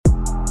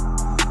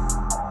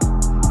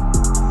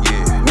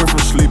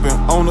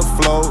on the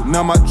floor.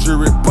 Now my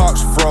jewelry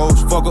box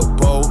froze. Fuck a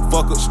bowl,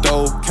 fuck a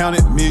stove.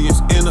 Counted millions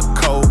in a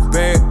cold.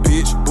 Bad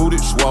bitch, booty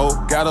swole.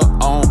 Got her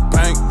on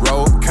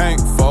bankroll. Can't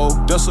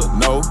fold, that's a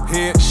no.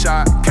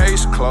 Headshot,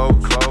 case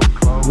closed.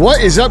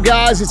 What is up,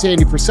 guys? It's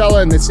Andy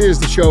Frisella, and this is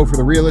the show for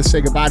the realists.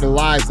 Say goodbye to the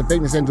lies, the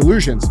fakeness, and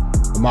delusions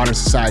of modern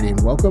society.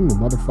 And welcome to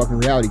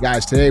motherfucking reality,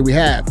 guys. Today we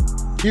have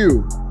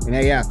Q and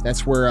AF.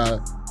 That's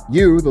where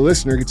you, the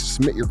listener, get to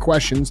submit your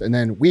questions, and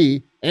then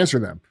we answer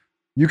them.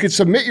 You can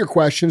submit your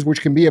questions,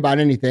 which can be about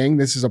anything.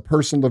 This is a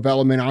personal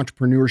development,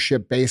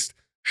 entrepreneurship-based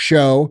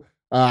show.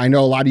 I know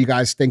a lot of you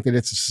guys think that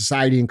it's a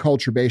society and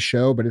culture-based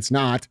show, but it's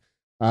not.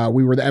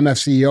 We were the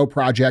MFCEO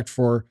project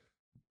for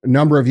a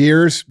number of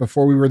years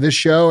before we were this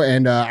show,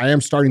 and I am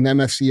starting the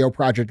MFCEO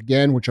project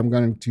again, which I'm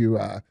going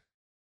to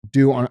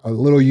do on a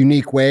little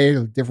unique way,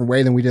 a different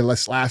way than we did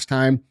last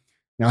time.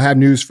 And I'll have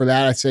news for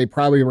that. I'd say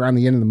probably around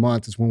the end of the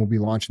month is when we'll be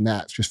launching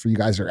that. It's just for you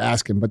guys that are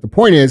asking. But the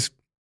point is,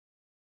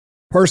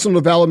 personal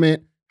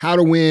development, how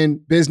to win,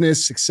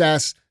 business,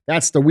 success,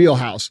 that's the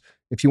wheelhouse.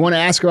 If you want to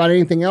ask about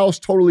anything else,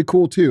 totally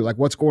cool too. Like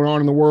what's going on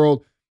in the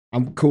world,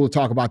 I'm cool to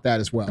talk about that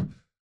as well.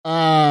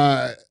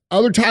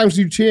 Other times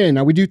you tune in.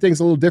 Now we do things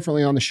a little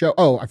differently on the show.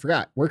 Oh, I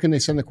forgot. Where can they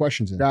send the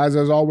questions in? Guys,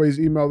 as always,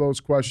 email those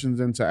questions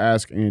in to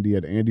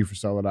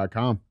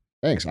askandy@andyfrisella.com.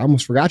 Thanks. I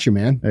almost forgot you,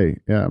 man. Hey,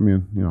 yeah, I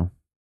mean,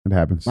 it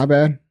happens. My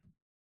bad.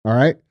 All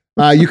right.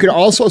 You can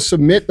also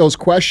submit those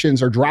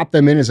questions or drop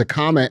them in as a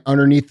comment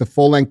underneath the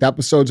full-length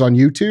episodes on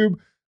YouTube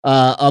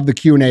of the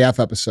Q&AF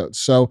episodes.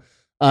 So,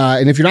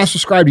 and if you're not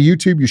subscribed to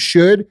YouTube, you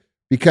should,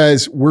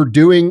 because we're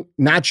doing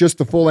not just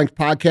the full-length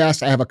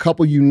podcast. I have a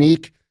couple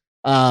unique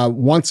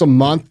once a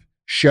month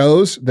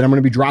shows that I'm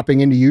going to be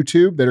dropping into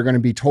YouTube that are going to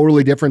be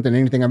totally different than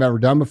anything I've ever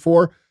done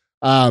before.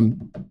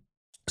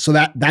 So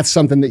that's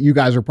something that you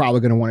guys are probably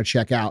going to want to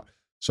check out.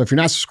 So if you're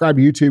not subscribed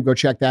to YouTube, go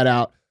check that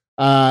out.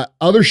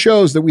 Other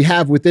shows that we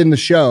have within the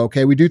show,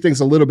 okay, we do things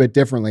a little bit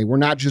differently. We're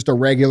not just a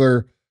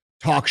regular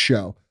talk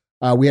show.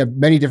 We have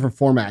many different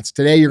formats.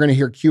 Today, you're going to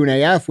hear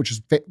Q&AF, which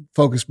is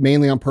focused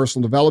mainly on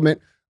personal development.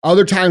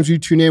 Other times you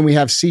tune in, we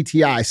have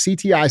CTI.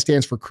 CTI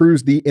stands for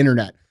Cruise the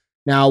Internet.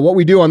 Now, what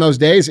we do on those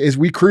days is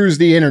we cruise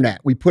the internet.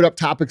 We put up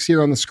topics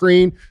here on the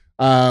screen.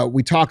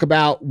 We talk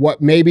about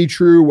what may be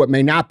true, what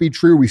may not be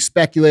true. We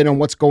speculate on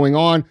what's going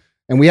on,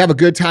 and we have a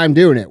good time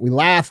doing it. We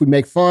laugh, we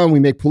make fun, we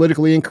make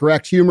politically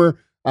incorrect humor.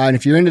 And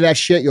if you're into that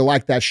shit, you'll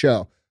like that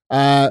show.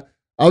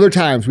 Other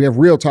times we have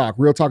Real Talk.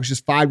 Real Talk is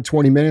just 5 to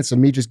 20 minutes of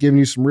me just giving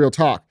you some real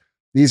talk.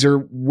 These are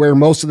where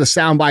most of the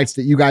sound bites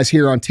that you guys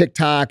hear on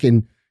TikTok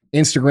and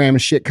Instagram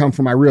and shit come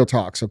from my Real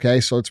Talks. Okay.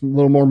 So it's a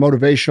little more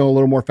motivational, a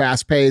little more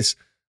fast paced.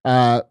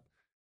 And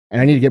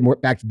I need to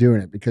get back to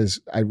doing it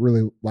because I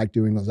really like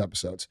doing those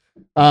episodes.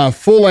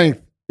 Full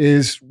length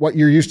is what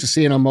you're used to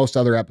seeing on most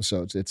other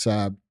episodes. It's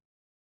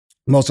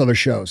most other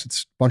shows.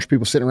 It's a bunch of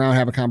people sitting around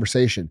having a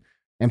conversation.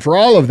 And for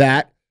all of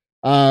that,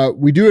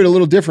 we do it a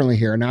little differently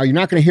here. Now, you're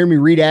not going to hear me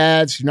read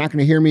ads. You're not going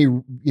to hear me,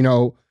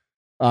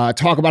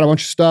 talk about a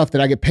bunch of stuff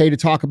that I get paid to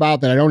talk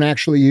about that I don't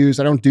actually use.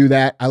 I don't do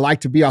that. I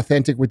like to be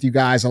authentic with you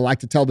guys. I like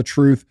to tell the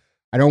truth.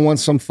 I don't want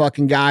some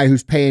fucking guy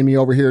who's paying me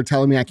over here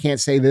telling me I can't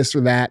say this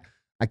or that.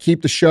 I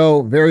keep the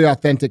show very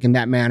authentic in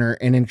that manner.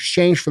 And in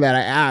exchange for that,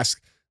 I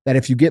ask that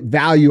if you get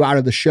value out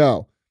of the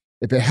show,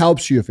 if it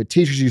helps you, if it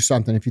teaches you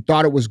something, if you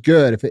thought it was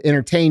good, if it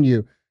entertained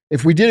you,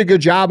 if we did a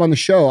good job on the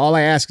show, all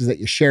I ask is that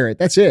you share it.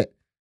 That's it.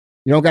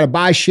 You don't got to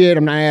buy shit.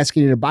 I'm not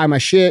asking you to buy my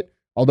shit,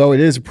 although it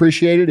is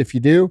appreciated if you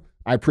do.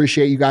 I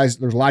appreciate you guys.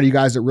 There's a lot of you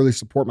guys that really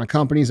support my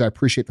companies. I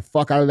appreciate the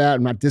fuck out of that.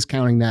 I'm not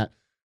discounting that.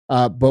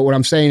 But what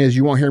I'm saying is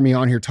you won't hear me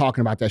on here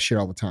talking about that shit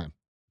all the time.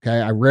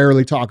 Okay. I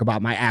rarely talk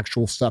about my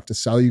actual stuff to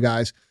sell you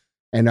guys.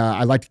 And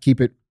I like to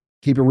keep it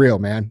real,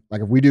 man.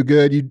 Like if we do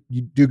good,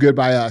 you do good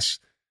by us.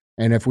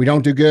 And if we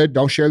don't do good,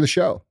 don't share the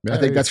show. Yeah, I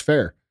think that's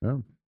fair. Yeah.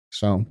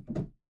 So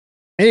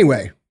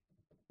anyway,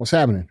 what's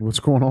happening? What's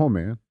going on,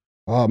 man?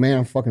 Oh man,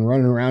 I'm fucking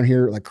running around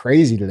here like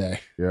crazy today.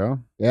 Yeah.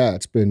 Yeah.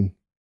 It's been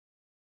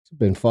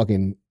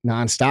fucking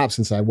nonstop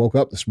since I woke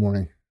up this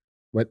morning.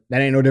 But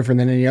that ain't no different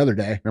than any other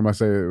day. I might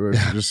say it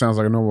just sounds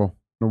like a normal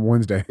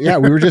Wednesday. Yeah,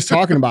 we were just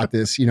talking about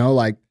this,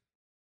 like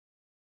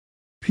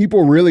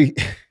people really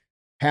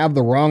have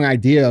the wrong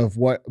idea of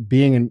what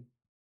being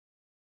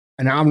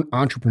an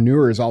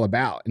entrepreneur is all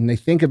about. And they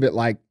think of it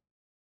like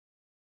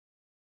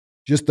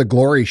just the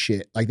glory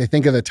shit. Like they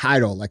think of the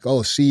title, like,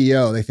 oh,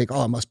 CEO. They think,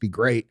 oh, it must be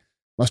great.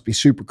 Must be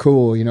super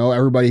cool.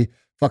 Everybody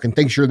fucking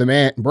thinks you're the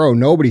man. Bro,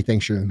 nobody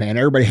thinks you're the man.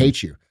 Everybody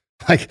hates you.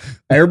 Like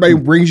everybody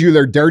brings you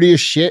their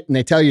dirtiest shit and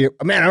they tell you,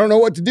 man, I don't know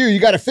what to do. You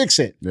got to fix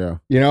it. Yeah.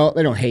 They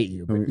don't hate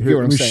you. But you know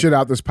what I'm saying? Shit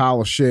out this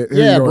pile of shit.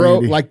 Here bro.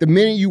 Andy. Like the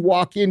minute you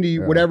walk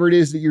into whatever it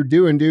is that you're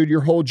doing, dude,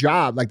 your whole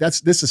job, like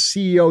this is a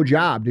CEO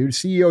job, dude.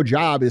 CEO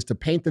job is to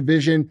paint the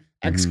vision,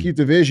 execute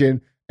the vision,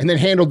 and then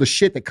handle the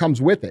shit that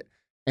comes with it.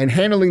 And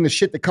handling the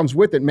shit that comes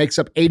with it makes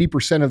up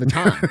 80% of the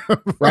time,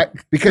 right?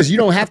 Because you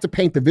don't have to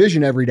paint the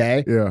vision every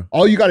day. Yeah.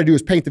 All you got to do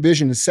is paint the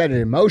vision and set it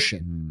in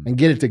motion and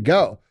get it to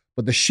go.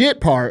 But the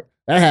shit part,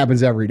 that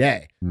happens every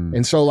day.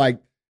 And so like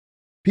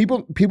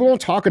people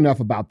don't talk enough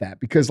about that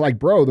because, like,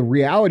 bro, the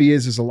reality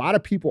is a lot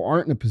of people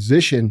aren't in a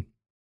position.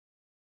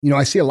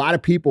 I see a lot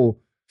of people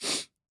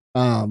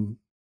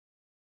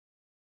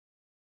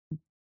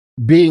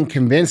being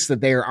convinced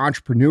that they are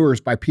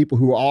entrepreneurs by people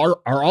who are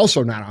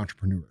also not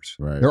entrepreneurs.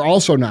 Right. They're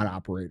also not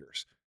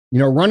operators.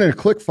 Running a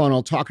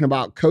ClickFunnels, talking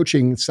about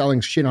coaching and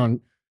selling shit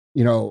on,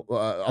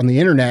 on the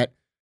internet,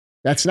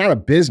 that's not a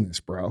business,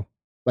 bro.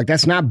 Like,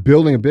 that's not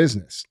building a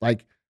business.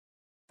 Like,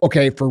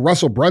 okay, for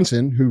Russell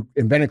Brunson, who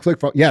invented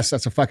ClickFunnels, yes,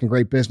 that's a fucking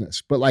great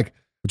business. But like,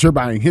 but you're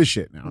buying his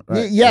shit now,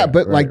 right? Yeah,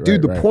 but like,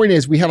 dude, the point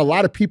is we have a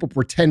lot of people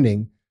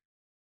pretending,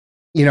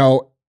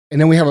 and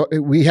then we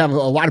have a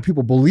lot of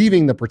people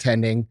believing the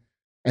pretending,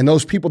 and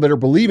those people that are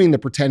believing the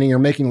pretending are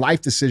making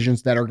life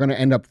decisions that are going to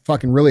end up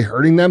fucking really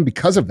hurting them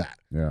because of that.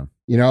 Yeah.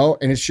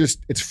 And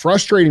it's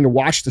frustrating to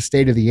watch the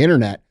state of the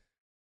internet.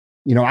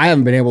 I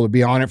haven't been able to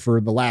be on it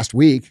for the last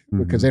week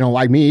because they don't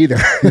like me either,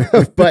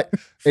 but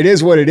it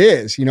is what it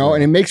is,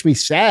 and it makes me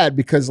sad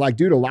because, like,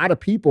 dude, a lot of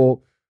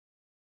people,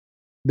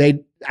 I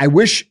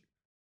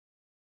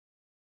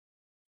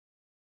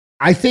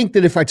think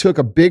that if I took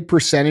a big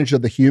percentage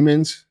of the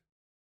humans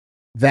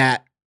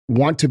that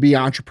want to be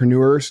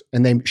entrepreneurs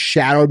and they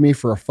shadowed me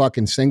for a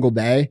fucking single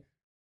day,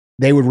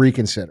 they would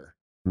reconsider.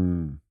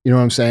 You know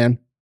what I'm saying?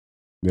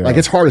 Yeah. Like,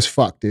 it's hard as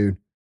fuck, dude.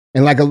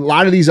 And like a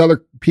lot of these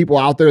other people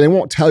out there, they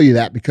won't tell you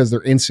that because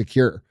they're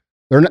insecure.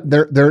 They're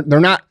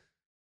not.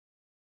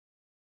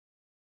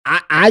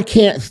 I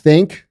can't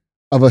think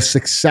of a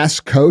success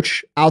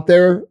coach out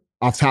there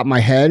off the top of my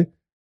head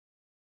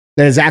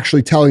that is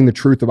actually telling the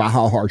truth about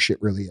how hard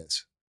shit really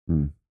is.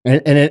 And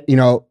it,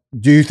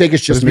 do you think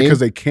it's just me? Because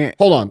they can't.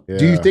 Hold on. Yeah.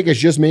 Do you think it's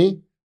just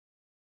me?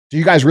 Do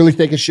you guys really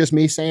think it's just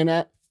me saying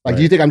that? Like,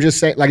 do you think I'm just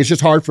saying, like, it's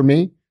just hard for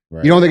me?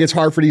 Right. You don't think it's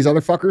hard for these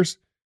other fuckers?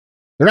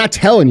 They're not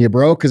telling you,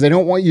 bro, because they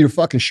don't want you to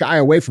fucking shy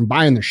away from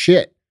buying their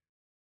shit.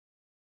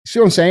 You see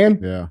what I'm saying?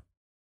 Yeah.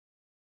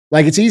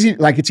 Like, it's easy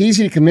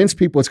to convince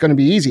people it's going to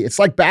be easy. It's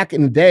like back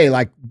in the day,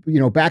 like,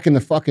 back in the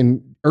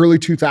fucking early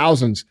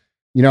 2000s,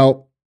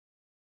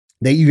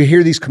 that you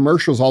hear these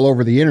commercials all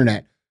over the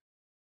internet.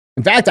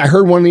 In fact, I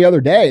heard one the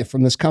other day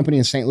from this company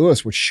in St.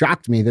 Louis, which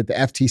shocked me that the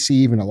FTC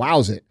even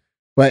allows it.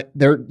 But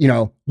they're,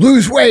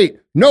 lose weight,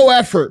 no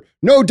effort,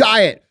 no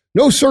diet,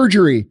 no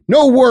surgery,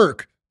 no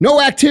work,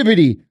 no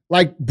activity.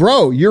 Like,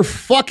 bro, you're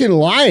fucking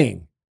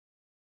lying.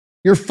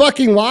 You're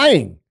fucking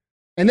lying.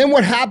 And then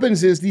what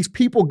happens is these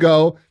people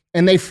go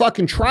and they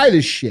fucking try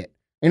this shit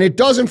and it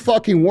doesn't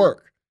fucking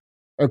work.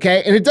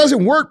 Okay. And it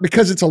doesn't work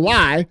because it's a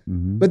lie.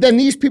 But then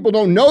these people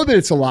don't know that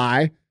it's a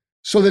lie.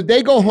 So that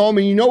they go home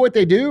and you know what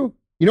they do?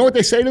 You know what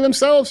they say to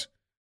themselves?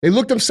 They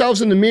look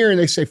themselves in the mirror and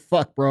they say,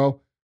 fuck,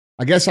 bro,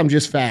 I guess I'm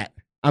just fat.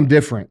 I'm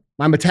different.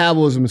 My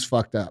metabolism is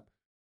fucked up.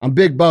 I'm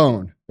big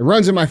bone. It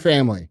runs in my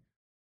family.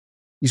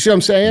 You see what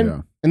I'm saying?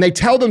 Yeah. And they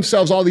tell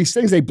themselves all these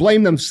things. They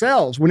blame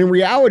themselves when in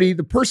reality,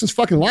 the person's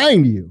fucking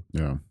lying to you.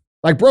 Yeah.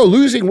 Like, bro,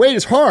 losing weight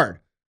is hard.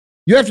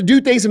 You have to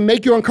do things that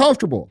make you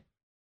uncomfortable.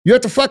 You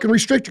have to fucking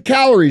restrict your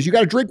calories. You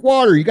got to drink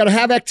water. You got to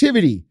have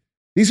activity.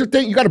 These are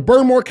things, you got to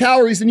burn more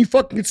calories than you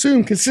fucking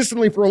consume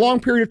consistently for a long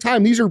period of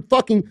time.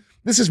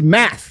 This is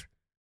math.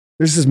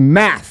 This is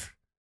math.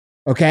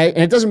 Okay.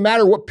 And it doesn't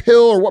matter what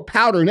pill or what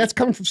powder. And that's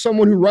coming from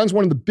someone who runs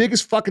one of the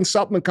biggest fucking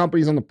supplement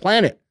companies on the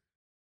planet.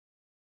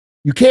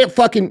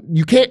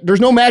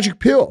 There's no magic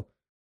pill.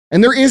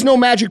 And there is no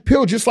magic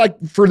pill, just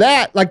like for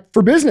that, like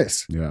for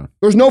business. Yeah.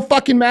 There's no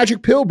fucking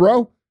magic pill,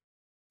 bro.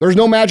 There's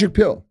no magic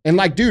pill. And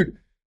like, dude,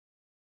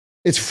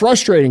 it's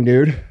frustrating,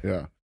 dude.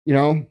 Yeah.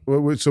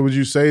 So would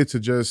you say to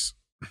just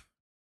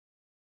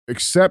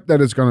accept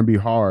that it's going to be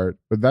hard,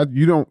 but that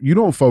you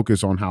don't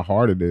focus on how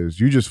hard it is.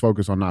 You just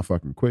focus on not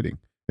fucking quitting.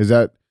 Is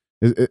that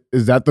the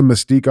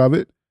mystique of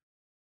it?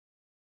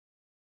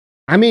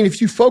 I mean,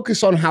 if you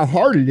focus on how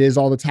hard it is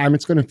all the time,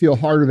 it's going to feel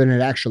harder than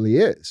it actually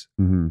is.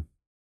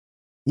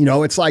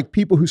 It's like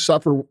people who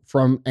suffer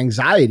from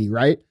anxiety,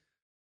 right?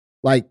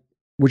 Like,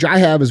 which I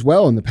have as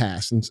well in the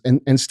past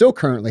and still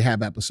currently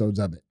have episodes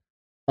of it.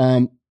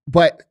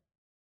 But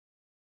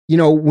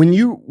when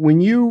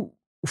you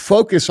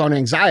focus on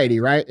anxiety,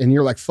 right? And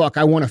you're like, fuck,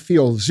 I want to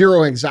feel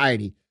zero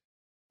anxiety.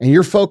 And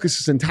your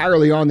focus is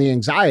entirely on the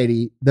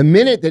anxiety. The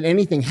minute that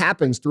anything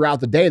happens throughout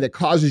the day that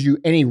causes you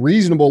any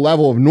reasonable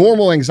level of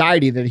normal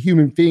anxiety that a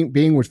human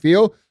being would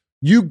feel,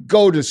 you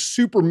go to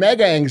super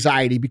mega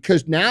anxiety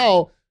because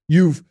now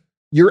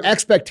your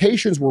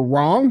expectations were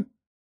wrong.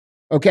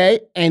 Okay.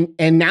 And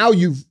now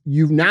you've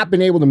not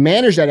been able to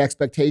manage that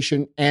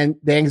expectation and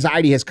the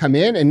anxiety has come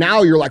in and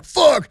now you're like,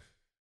 fuck,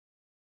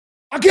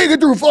 I can't get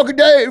through a fucking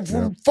day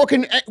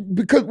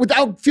because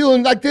without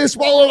feeling like this.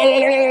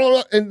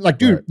 And like,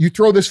 dude, you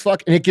throw this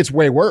and it gets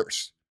way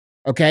worse.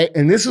 Okay.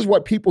 And this is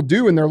what people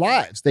do in their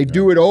lives. They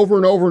do it over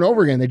and over and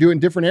over again. They do it in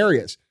different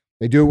areas.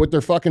 They do it with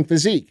their fucking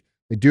physique.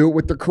 They do it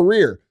with their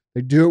career.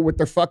 They do it with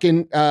their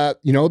fucking, their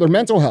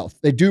mental health.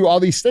 They do all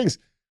these things.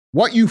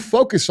 What you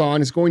focus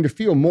on is going to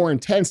feel more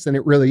intense than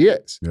it really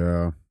is.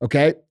 Yeah.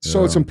 Okay.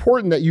 So it's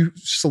important that you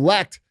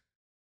select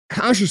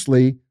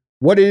consciously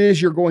what it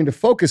is you're going to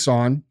focus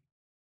on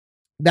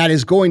that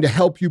is going to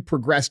help you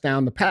progress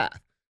down the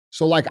path.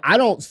 So like, I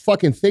don't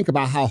fucking think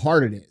about how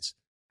hard it is.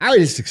 I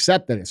just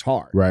accept that it's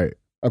hard. Right.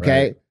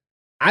 Okay. Right.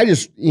 I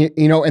just,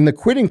 and the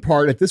quitting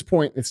part at this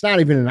point, it's not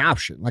even an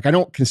option. Like, I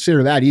don't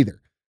consider that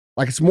either.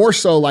 Like, it's more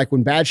so like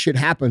when bad shit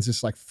happens,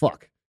 it's like,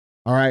 fuck.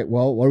 All right,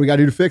 well, what do we got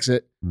to do to fix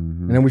it?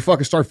 Mm-hmm. And then we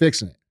fucking start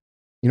fixing it.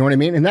 You know what I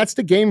mean? And that's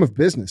the game of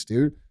business,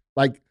 dude.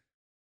 Like,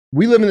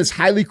 we live in this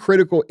highly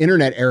critical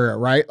internet era,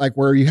 right? Like,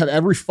 where you have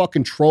every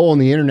fucking troll on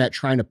the internet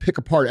trying to pick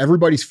apart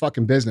everybody's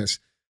fucking business.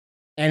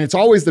 And it's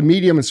always the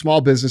medium and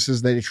small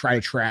businesses that they try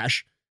to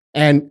trash.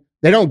 And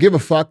they don't give a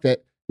fuck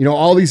that,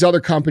 all these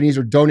other companies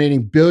are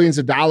donating billions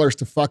of dollars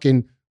to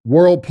fucking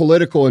world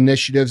political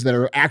initiatives that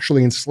are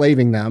actually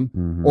enslaving them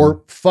or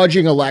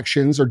fudging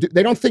elections, or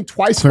they don't think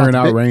twice clearing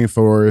about out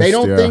rainforests. They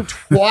don't think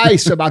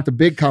twice about the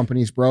big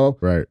companies, bro.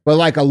 Right. But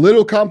like a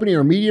little company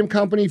or medium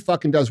company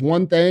fucking does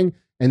one thing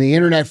and the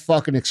internet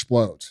fucking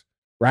explodes,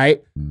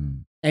 right?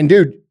 And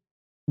dude,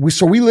 we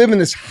live in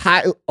this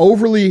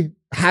overly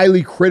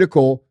highly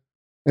critical,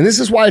 and this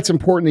is why it's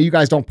important that you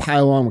guys don't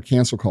pile on with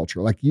cancel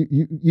culture. Like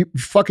you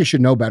fucking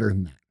should know better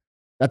than that.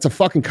 That's a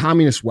fucking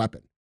communist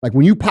weapon. Like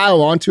when you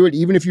pile onto it,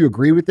 even if you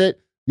agree with it,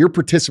 you're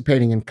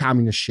participating in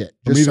communist shit.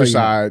 From either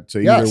side to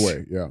either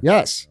way. Yeah.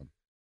 Yes.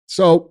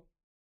 So,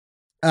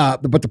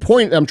 but the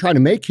point I'm trying to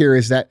make here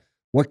is that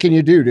what can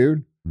you do,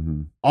 dude?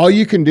 All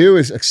you can do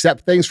is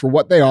accept things for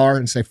what they are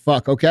and say,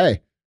 fuck, okay,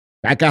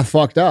 that got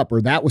fucked up,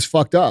 or that was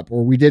fucked up,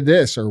 or we did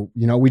this, or,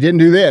 we didn't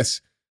do this,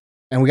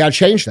 and we got to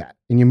change that.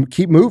 And you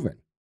keep moving.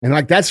 And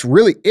like, that's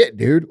really it,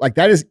 dude. Like,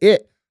 that is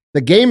it. The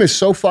game is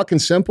so fucking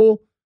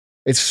simple.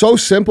 It's so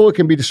simple, it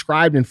can be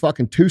described in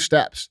fucking 2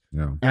 steps.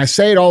 Yeah. And I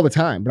say it all the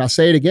time, but I'll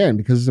say it again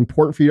because it's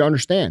important for you to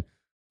understand.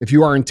 If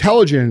you are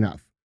intelligent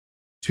enough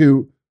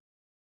to,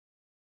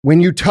 when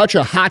you touch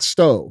a hot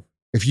stove,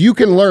 if you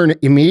can learn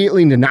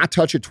immediately to not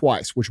touch it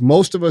twice, which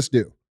most of us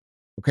do,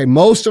 okay?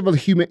 Most of the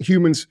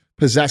humans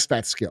possess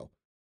that skill,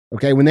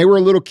 okay? When they were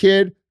a little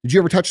kid, did you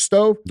ever touch a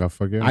stove? Oh,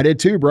 fuck yeah. I did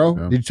too, bro.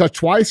 Yeah. Did you touch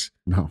twice?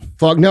 No.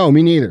 Fuck no,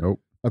 me neither.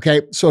 Nope.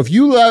 Okay, so if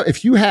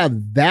you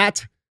have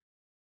that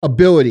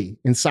ability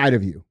inside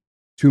of you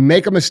to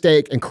make a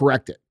mistake and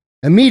correct it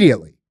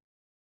immediately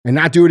and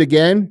not do it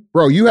again,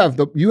 bro, you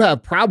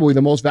have probably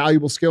the most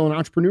valuable skill in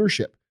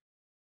entrepreneurship.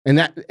 And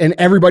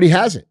everybody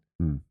has it.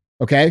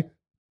 Okay?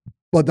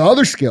 But the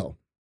other skill,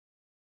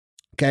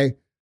 okay,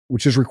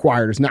 which is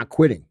required, is not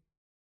quitting.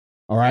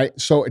 All right?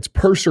 So it's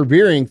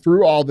persevering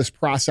through all this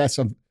process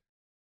of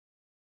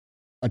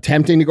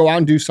attempting to go out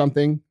and do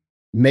something,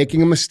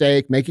 making a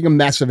mistake, making a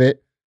mess of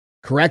it,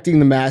 correcting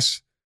the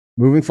mess,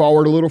 moving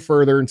forward a little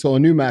further until a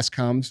new mess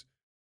comes,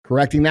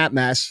 correcting that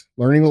mess,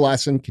 learning the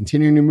lesson,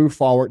 continuing to move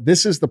forward.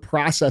 This is the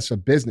process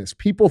of business.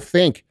 People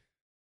think,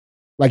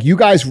 like, you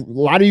guys, a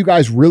lot of you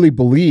guys really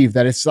believe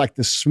that it's like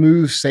the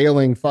smooth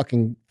sailing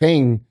fucking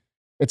thing.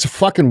 It's a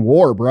fucking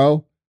war,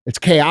 bro. It's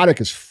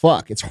chaotic as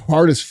fuck. It's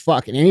hard as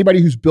fuck. And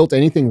anybody who's built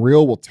anything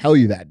real will tell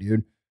you that,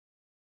 dude.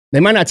 They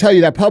might not tell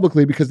you that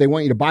publicly because they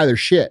want you to buy their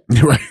shit.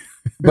 Right.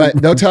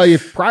 But they'll tell you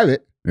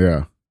private.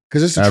 Yeah.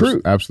 Because it's the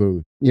truth.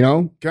 Absolutely.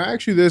 Can I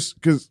ask you this?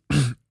 Because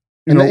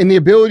and the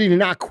ability to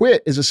not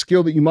quit is a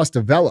skill that you must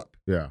develop.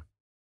 Yeah.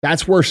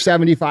 That's where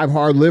 75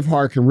 Hard, Live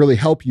Hard can really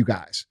help you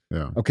guys.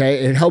 Yeah.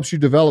 Okay. It helps you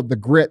develop the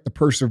grit, the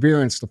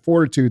perseverance, the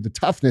fortitude, the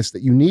toughness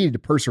that you need to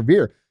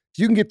persevere. If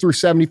you can get through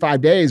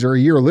 75 days or a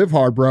year of Live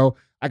Hard, bro,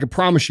 I can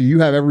promise you, you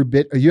have every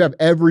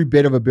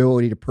bit of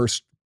ability to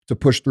push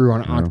through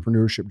on an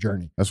entrepreneurship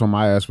journey. That's why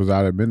my ass was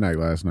out at midnight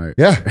last night.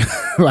 Yeah.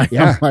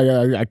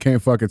 I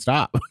can't fucking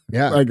stop.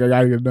 Yeah. Like, I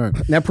gotta get it done.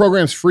 And that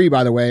program's free,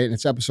 by the way, and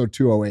it's episode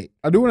 208.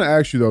 I do want to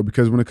ask you though,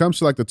 because when it comes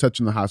to like the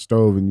touching the hot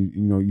stove and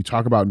you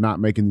talk about not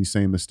making these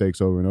same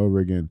mistakes over and over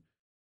again,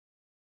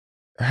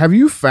 have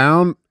you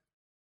found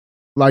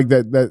like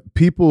that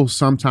people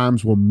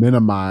sometimes will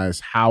minimize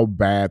how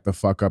bad the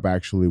fuck up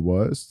actually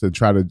was to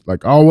try to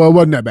like, oh, well, it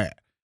wasn't that bad.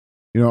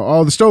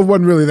 The stove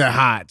wasn't really that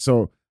hot.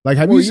 So like,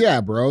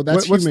 yeah, bro,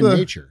 that's human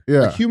nature.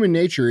 Yeah. Like, human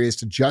nature is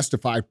to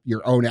justify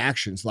your own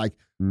actions, like,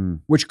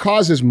 which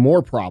causes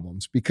more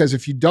problems because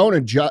if you don't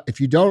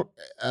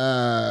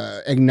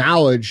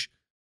acknowledge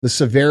the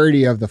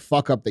severity of the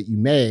fuck up that you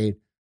made,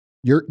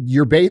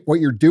 what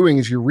you're doing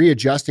is you're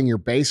readjusting your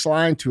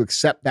baseline to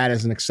accept that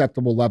as an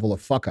acceptable level of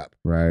fuck up.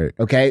 Right.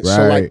 Okay.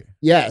 Right.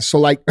 So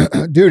like,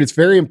 dude, it's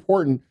very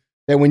important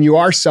that when you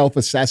are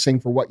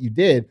self-assessing for what you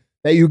did,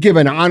 that you give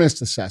an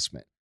honest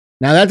assessment.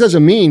 Now, that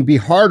doesn't mean be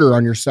harder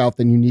on yourself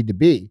than you need to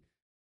be.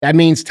 That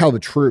means tell the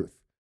truth.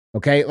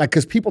 Okay. Like,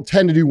 cause people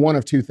tend to do one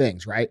of two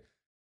things, right?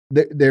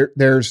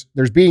 There's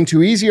being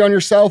too easy on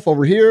yourself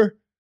over here.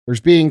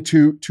 There's being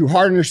too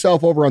hard on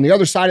yourself over on the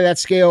other side of that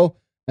scale.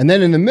 And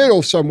then in the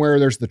middle somewhere,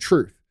 there's the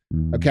truth.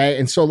 Okay.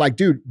 And so like,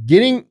 dude,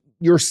 getting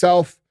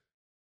yourself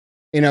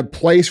in a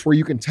place where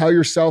you can tell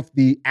yourself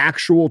the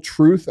actual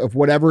truth of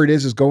whatever it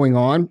is going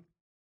on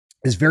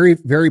is very,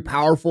 very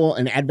powerful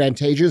and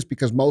advantageous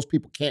because most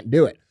people can't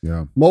do it.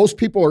 Yeah. Most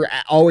people are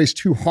always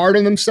too hard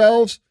on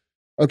themselves,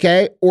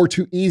 okay, or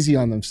too easy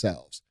on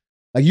themselves.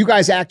 Like you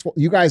guys ask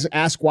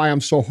why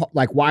I'm so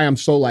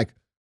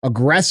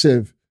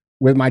aggressive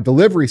with my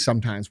delivery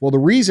sometimes? Well, the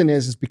reason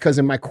is because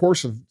in my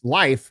course of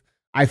life,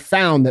 I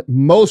found that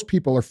most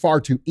people are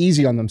far too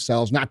easy on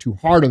themselves, not too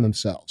hard on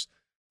themselves.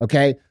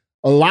 Okay.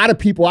 A lot of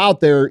people out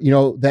there, you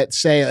know, that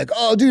say like,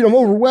 oh, dude, I'm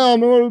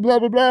overwhelmed, blah,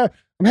 blah, blah.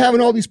 I'm having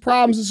all these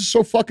problems. This is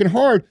so fucking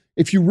hard.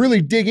 If you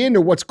really dig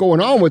into what's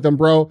going on with them,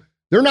 bro,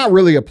 they're not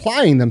really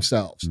applying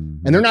themselves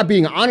and they're not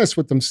being honest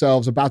with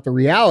themselves about the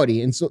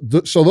reality. And so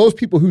those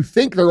people who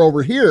think they're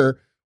over here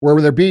where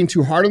they're being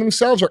too hard on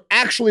themselves are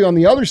actually on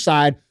the other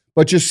side,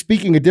 but just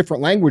speaking a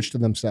different language to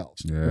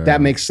themselves. Yeah, if that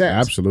makes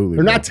sense. Absolutely.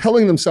 They're not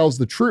telling themselves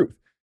the truth.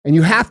 And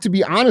you have to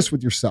be honest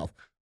with yourself.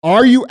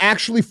 Are you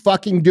actually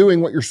fucking doing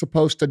what you're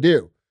supposed to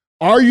do?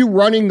 Are you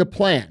running the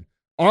plan?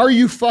 Are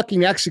you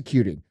fucking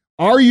executing?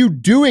 Are you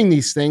doing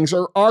these things,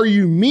 or are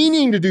you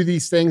meaning to do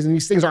these things and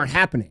these things aren't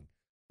happening?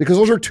 Because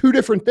those are two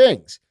different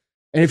things.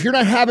 And if you're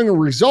not having a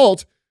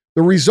result,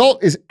 the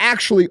result is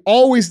actually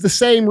always the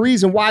same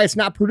reason why it's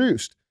not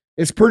produced.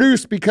 It's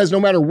produced because no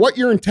matter what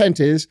your intent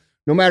is,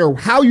 no matter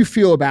how you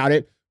feel about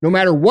it, no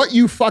matter what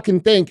you fucking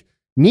think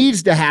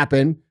needs to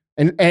happen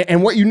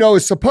and what you know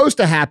is supposed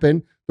to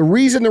happen, the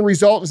reason the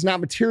result is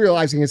not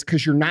materializing is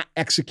because you're not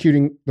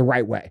executing the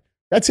right way.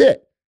 That's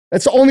it.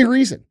 That's the only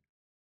reason.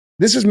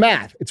 This is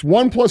math. It's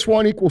 1 +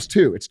 1 =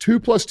 2. It's 2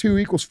 +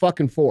 2 =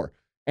 fucking 4.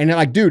 And they're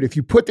like, dude, if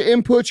you put the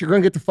inputs, you're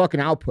going to get the fucking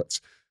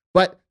outputs.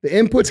 But the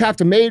inputs have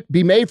to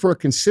be made for a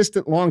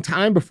consistent long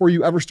time before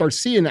you ever start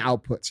seeing the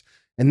outputs.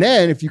 And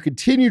then if you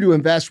continue to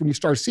invest when you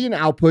start seeing the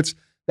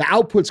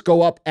outputs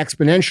go up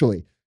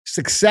exponentially.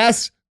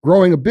 Success,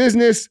 growing a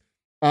business,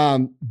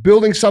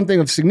 building something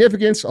of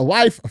significance, a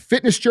life, a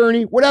fitness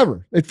journey,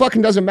 whatever. It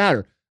fucking doesn't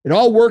matter. It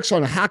all works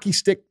on a hockey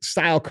stick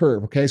style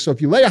curve, okay? So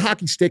if you lay a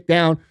hockey stick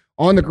down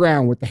on the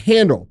ground with the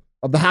handle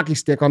of the hockey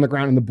stick on the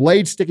ground and the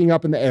blade sticking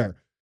up in the air,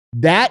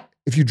 that,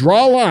 if you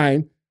draw a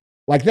line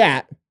like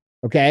that,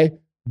 okay,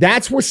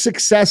 that's what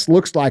success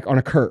looks like on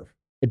a curve.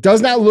 It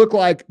does not look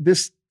like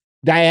this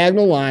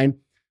diagonal line.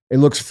 It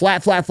looks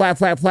flat, flat, flat,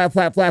 flat, flat,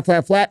 flat, flat,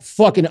 flat, flat,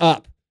 fucking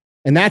up.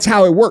 And that's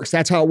how it works.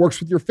 That's how it works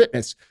with your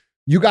fitness.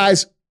 You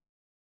guys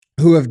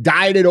who have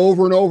dieted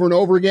over and over and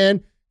over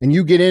again, and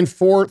you get in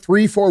 4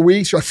 weeks,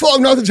 you're like, fuck,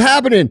 nothing's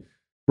happening.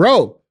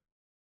 Bro,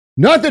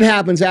 nothing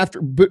happens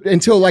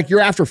until like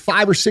you're after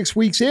 5 or 6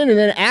 weeks in. And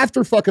then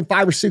after fucking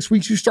 5 or 6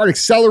 weeks, you start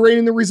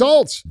accelerating the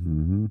results.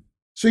 Mm-hmm.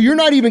 So you're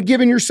not even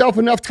giving yourself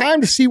enough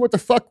time to see what the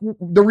fuck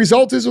the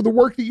result is of the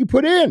work that you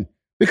put in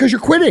because you're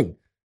quitting.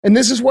 And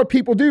this is what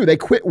people do. They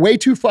quit way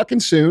too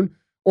fucking soon,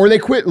 or they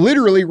quit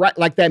literally right,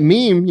 like that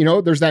meme, you know,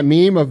 there's that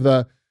meme of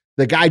the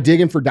guy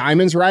digging for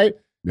diamonds, right?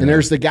 Yeah. And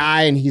there's the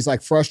guy and he's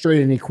like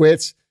frustrated and he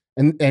quits.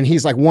 And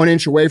he's like 1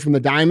 inch away from the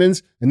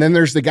diamonds. And then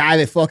there's the guy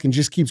that fucking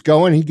just keeps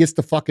going. He gets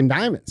the fucking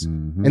diamonds.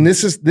 Mm-hmm. And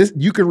this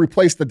you could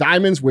replace the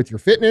diamonds with your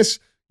fitness,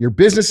 your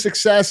business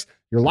success,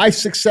 your life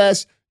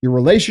success, your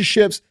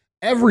relationships,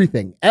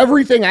 everything.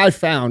 Everything I've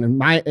found in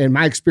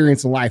my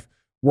experience in life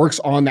works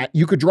on that.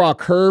 You could draw a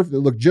curve that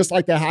looked just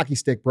like that hockey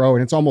stick, bro.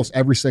 And it's almost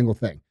every single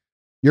thing.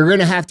 You're going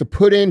to have to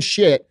put in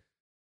shit.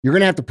 You're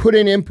going to have to put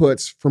in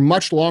inputs for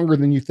much longer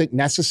than you think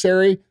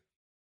necessary.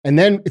 And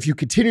then if you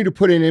continue to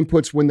put in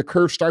inputs when the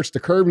curve starts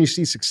to curve and you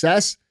see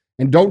success,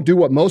 and don't do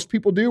what most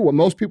people do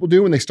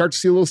when they start to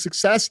see a little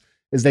success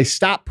is they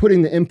stop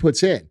putting the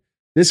inputs in.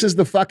 This is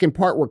the fucking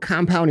part where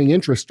compounding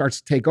interest starts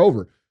to take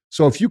over.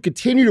 So if you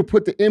continue to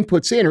put the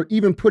inputs in or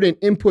even put in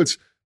inputs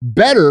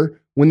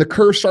better when the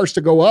curve starts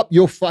to go up,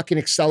 you'll fucking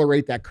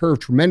accelerate that curve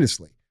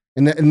tremendously.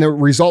 And the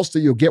results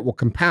that you'll get will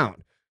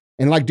compound.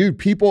 And like, dude,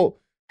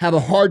 people have a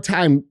hard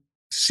time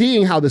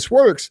seeing how this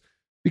works.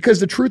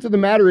 Because the truth of the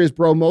matter is,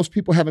 bro, most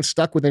people haven't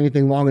stuck with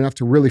anything long enough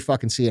to really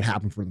fucking see it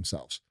happen for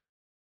themselves.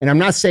 And I'm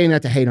not saying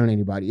that to hate on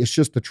anybody. It's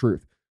just the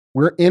truth.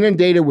 We're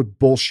inundated with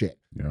bullshit.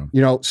 Yeah.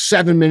 You know,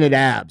 7-minute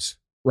abs,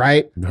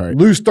 right?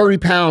 Lose 30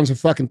 pounds in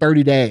fucking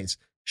 30 days.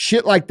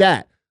 Shit like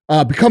that.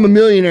 Become a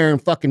millionaire in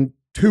fucking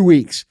 2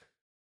 weeks.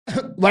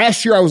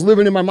 Last year, I was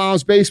living in my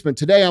mom's basement.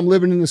 Today, I'm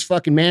living in this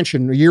fucking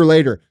mansion a year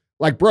later.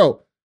 Like,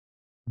 bro,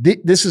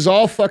 this is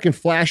all fucking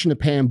flash in the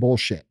pan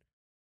bullshit.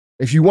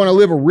 If you want to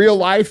live a real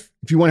life,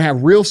 if you want to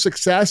have real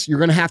success, you're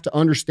going to have to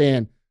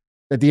understand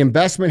that the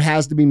investment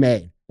has to be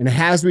made. And it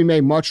has to be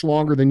made much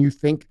longer than you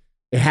think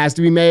it has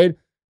to be made.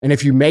 And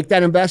if you make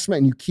that investment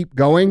and you keep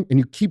going and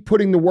you keep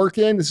putting the work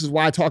in, this is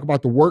why I talk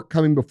about the work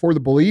coming before the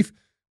belief.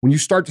 When you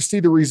start to see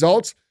the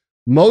results,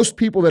 most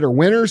people that are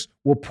winners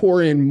will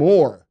pour in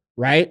more,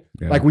 right?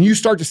 Yeah. Like when you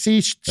start to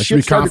see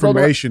shit start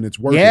confirmation, it's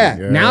working. Yeah,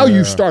 now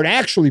you start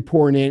actually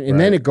pouring in and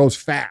then it goes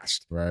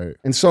fast. Right.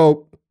 And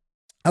so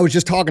I was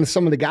just talking to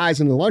some of the guys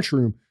in the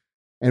lunchroom,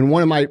 and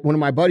one of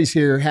my buddies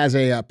here has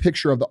a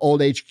picture of the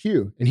old HQ,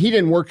 and he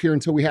didn't work here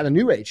until we had a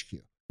new HQ.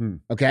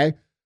 Okay, and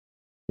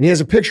he has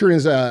a picture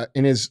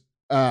in his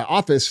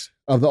office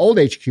of the old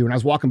HQ, and I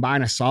was walking by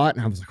and I saw it,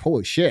 and I was like,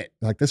 "Holy shit!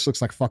 Like this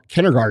looks like fucking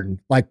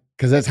kindergarten, like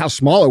because that's how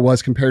small it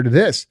was compared to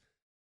this."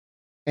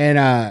 And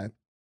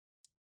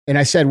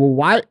I said, "Well,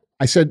 why?"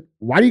 I said,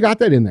 "Why do you got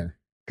that in there?"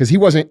 Because he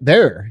wasn't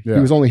there; he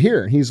was only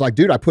here. And he's like,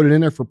 "Dude, I put it in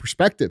there for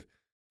perspective."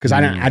 Because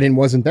I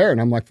wasn't there.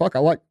 And I'm like, fuck, I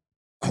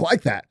I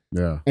like that.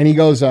 Yeah. And he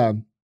goes,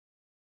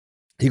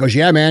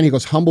 yeah, man. He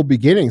goes, humble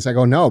beginnings. I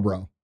go, no,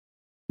 bro.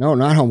 No,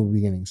 not humble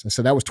beginnings. I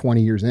said, that was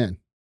 20 years in.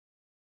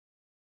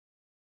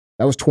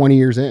 That was 20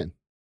 years in.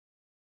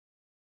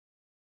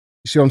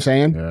 You see what I'm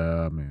saying?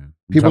 Yeah, man.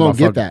 People don't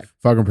get that.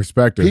 Fucking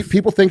perspective.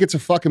 People think it's a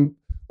fucking,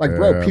 like,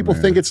 bro, people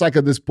think it's like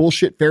this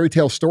bullshit fairy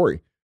tale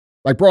story.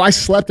 Like, bro, I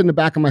slept in the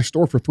back of my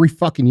store for 3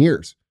 fucking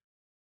years.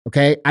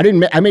 Okay. I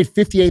made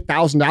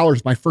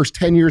 $58,000 my first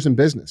 10 years in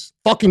business.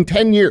 Fucking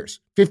 10 years,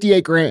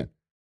 58 grand.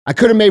 I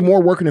could have made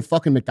more working at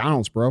fucking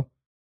McDonald's, bro.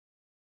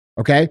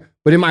 Okay.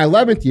 But in my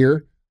 11th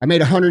year, I made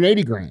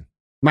 180 grand.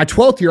 My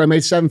 12th year, I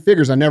made 7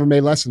 figures. I never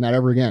made less than that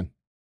ever again.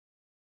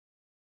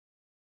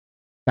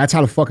 That's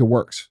how the fuck it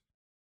works.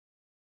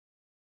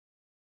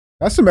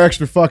 That's some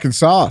extra fucking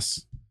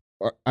sauce.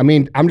 I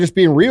mean, I'm just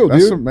being real,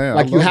 That's dude. some, man,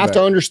 like, you have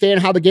to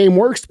understand how the game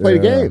works to play the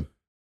game.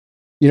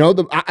 You know,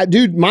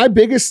 dude, my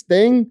biggest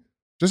thing.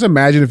 Just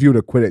imagine if you would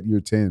have quit at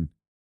year 10.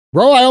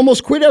 Bro, I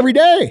almost quit every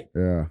day.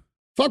 Yeah.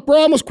 Fuck, bro,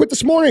 I almost quit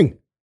this morning.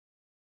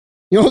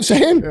 You know what I'm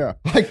saying? Yeah.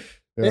 Like,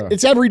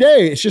 it's every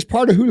day. It's just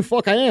part of who the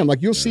fuck I am.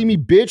 Like, you'll see me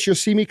bitch. You'll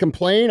see me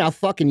complain. I'll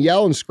fucking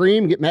yell and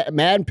scream, get mad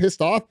and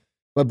pissed off.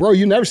 But, bro,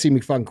 you never see me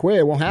fucking quit.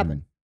 It won't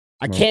happen.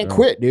 I can't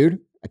quit, dude.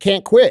 I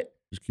can't quit.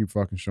 Just keep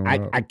fucking showing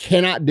up. I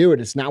cannot do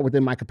it. It's not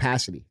within my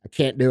capacity. I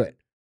can't do it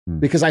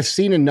because I've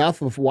seen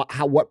enough of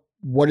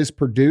what is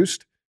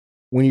produced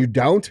when you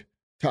don't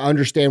to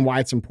understand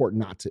why it's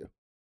important not to.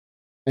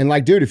 And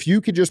like, dude, if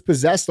you could just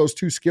possess those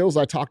 2 skills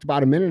I talked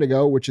about a minute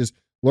ago, which is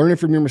learning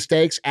from your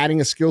mistakes, adding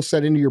a skill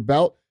set into your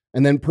belt,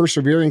 and then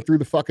persevering through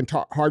the fucking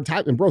hard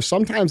time. And bro,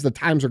 sometimes the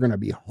times are going to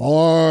be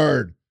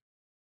hard.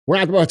 We're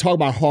not going to talk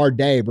about hard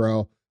day,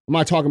 bro. I'm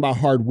not talking about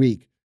hard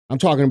week. I'm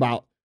talking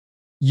about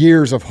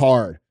years of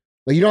hard.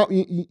 Like, you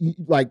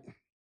don't like,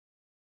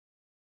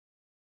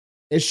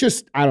 it's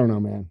just, I don't know,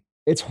 man.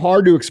 It's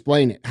hard to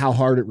explain it, how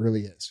hard it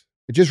really is.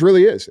 It just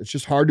really is. It's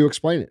just hard to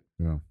explain it.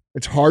 Yeah.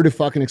 It's hard to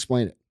fucking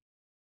explain it.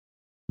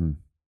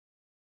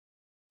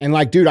 And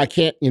like, dude, I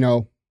can't, you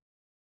know,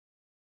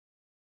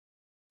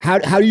 how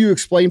do you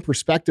explain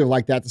perspective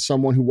like that to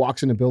someone who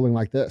walks in a building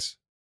like this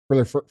for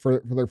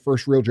their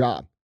first real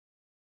job?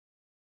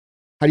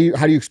 How do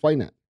you explain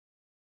that?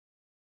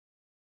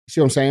 You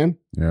see what I'm saying?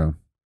 Yeah.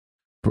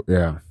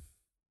 Yeah.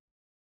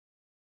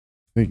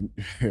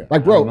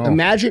 Like, bro,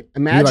 imagine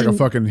you're like a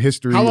fucking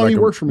history. How long like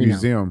you worked for me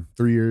museum, now?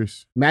 3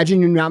 years.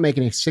 Imagine you not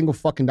making a single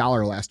fucking dollar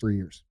the last 3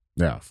 years.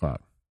 Yeah,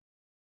 fuck.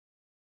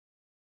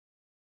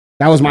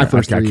 That was my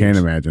first 3 years. I can't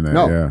imagine that.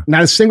 No, yeah.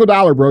 Not a single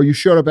dollar, bro. You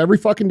showed up every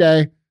fucking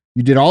day.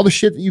 You did all the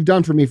shit that you've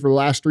done for me for the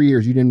last 3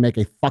 years. You didn't make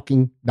a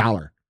fucking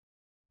dollar.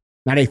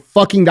 Not a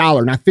fucking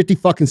dollar. Not 50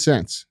 fucking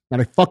cents. Not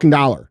a fucking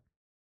dollar.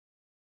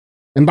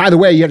 And by the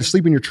way, you had to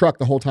sleep in your truck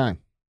the whole time.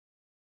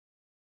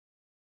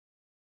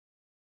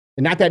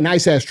 And not that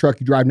nice ass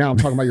truck you drive now. I'm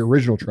talking about your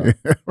original truck.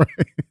 Right.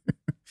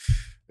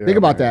 Think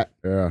about that.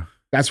 Yeah.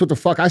 That's what the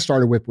fuck I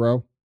started with,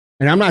 bro.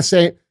 And I'm not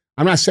saying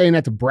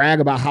that to brag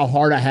about how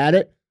hard I had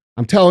it.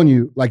 I'm telling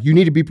you, like, you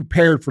need to be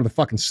prepared for the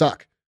fucking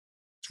suck.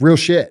 It's real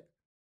shit.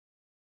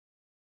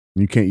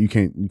 You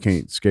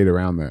can't skate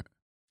around that.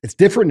 It's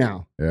different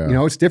now. Yeah. You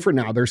know, it's different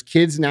now. There's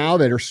kids now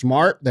that are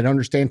smart, that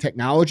understand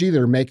technology,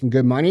 that are making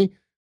good money.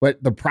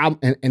 But the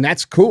problem, and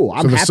that's cool.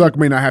 So the suck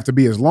may not have to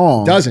be as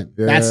long. Doesn't.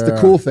 Yeah. That's the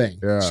cool thing.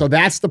 Yeah. So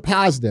that's the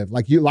positive.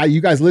 Like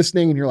you guys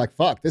listening and you're like,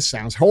 fuck, this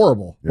sounds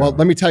horrible. Yeah. Well,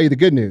 let me tell you the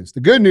good news. The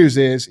good news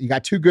is you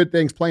got 2 good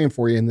things playing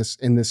for you in this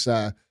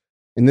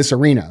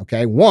arena.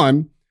 Okay.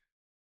 One,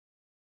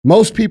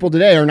 most people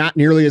today are not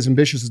nearly as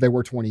ambitious as they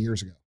were 20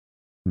 years ago.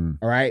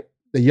 All right.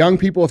 The young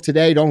people of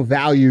today don't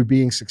value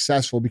being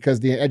successful because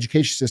the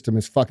education system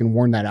has fucking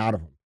worn that out of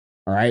them.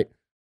 All right.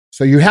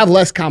 So you have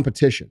less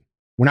competition.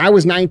 When I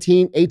was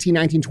 18,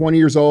 19, 20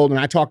 years old, and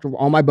I talked to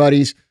all my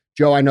buddies,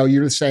 Joe, I know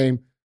you're the same.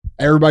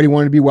 Everybody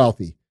wanted to be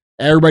wealthy.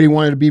 Everybody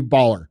wanted to be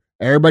baller.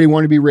 Everybody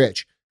wanted to be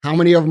rich. How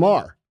many of them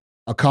are?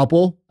 A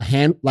couple, a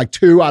hand, like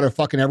 2 out of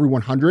fucking every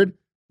 100.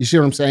 You see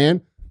what I'm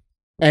saying?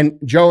 And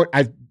Joe,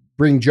 I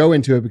bring Joe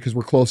into it because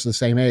we're close to the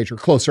same age, or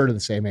closer to the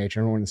same age.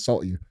 I don't want to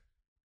insult you,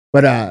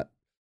 but I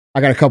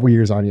got a couple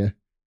years on you.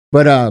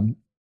 But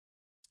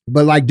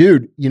like,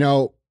 dude, you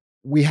know,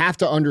 we have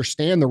to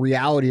understand the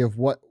reality of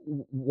what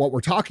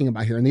we're talking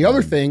about here. And the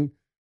other thing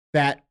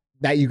that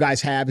you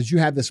guys have is you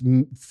have this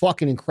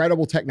fucking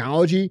incredible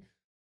technology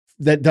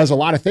that does a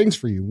lot of things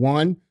for you.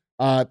 One,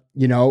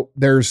 you know,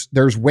 there's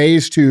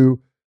ways to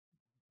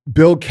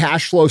build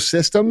cash flow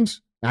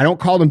systems. I don't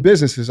call them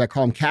businesses. I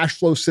call them cash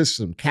flow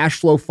systems,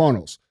 cash flow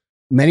funnels,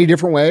 many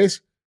different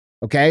ways.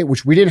 Okay.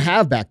 Which we didn't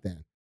have back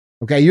then.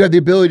 Okay. You have the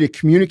ability to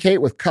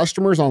communicate with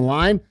customers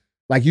online.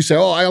 Like you say,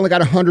 oh, I only got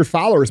 100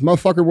 followers.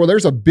 Motherfucker, well,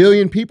 there's 1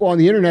 billion people on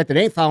the internet that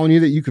ain't following you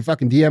that you can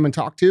fucking DM and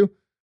talk to.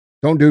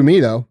 Don't do me,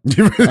 though.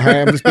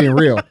 I'm just being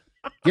real.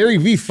 Gary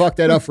Vee fucked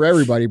that up for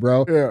everybody,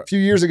 bro. Yeah. A few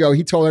years ago,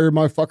 he told every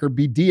motherfucker,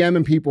 be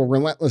DMing people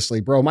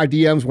relentlessly, bro. My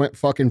DMs went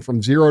fucking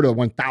from 0 to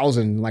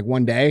 1,000 in like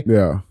one day.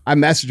 Yeah. I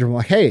messaged him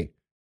like, hey,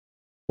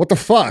 what the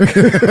fuck?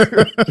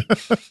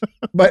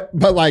 but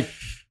like,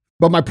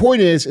 But my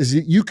point is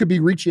that you could be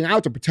reaching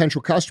out to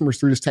potential customers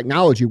through this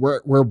technology.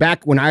 Where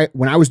back when I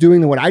was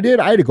doing what I did,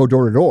 I had to go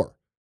door to door.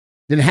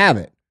 Didn't have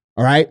it.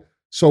 All right.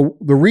 So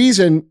the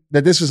reason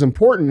that this is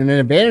important and an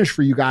advantage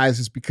for you guys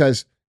is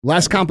because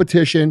less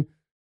competition,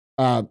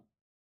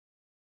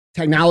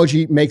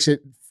 technology makes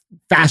it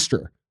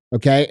faster.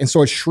 Okay. And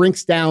so it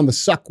shrinks down the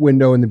suck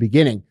window in the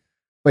beginning.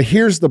 But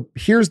here's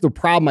the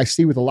problem I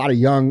see with a lot of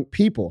young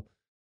people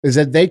is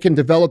that they can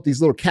develop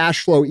these little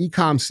cash flow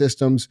e-com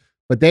systems,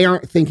 but they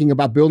aren't thinking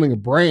about building a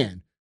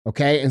brand.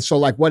 Okay. And so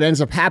like what ends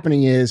up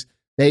happening is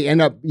they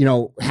end up,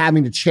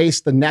 having to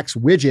chase the next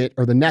widget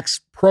or the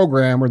next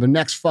program or the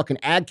next fucking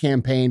ad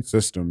campaign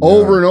system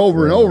over and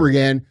over and over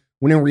again.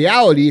 When in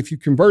reality, if you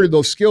converted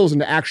those skills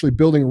into actually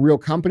building a real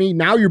company,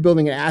 now you're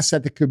building an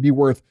asset that could be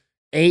worth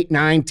 8,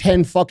 9,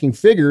 10 fucking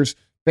figures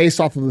based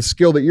off of the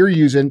skill that you're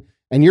using,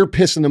 and you're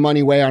pissing the money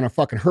away on a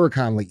fucking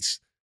Huracan lease.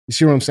 You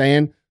see what I'm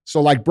saying?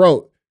 So like,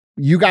 bro,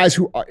 you guys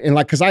who are, and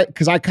like, cause I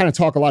kind of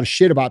talk a lot of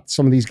shit about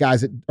some of these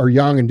guys that are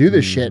young and do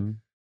this shit.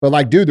 But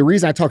like, dude, the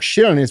reason I talk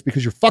shit on it is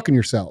because you're fucking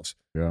yourselves.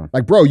 Yeah.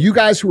 Like, bro, you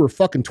guys who are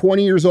fucking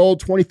 20 years old,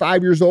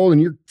 25 years old,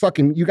 and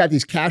you got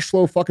these cash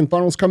flow fucking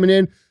funnels coming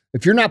in.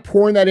 If you're not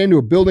pouring that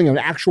into building an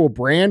actual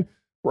brand,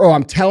 bro,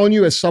 I'm telling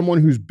you, as someone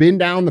who's been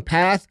down the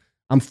path,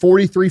 I'm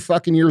 43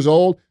 fucking years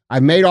old.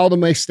 I've made all the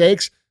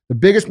mistakes. The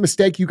biggest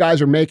mistake you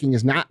guys are making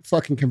is not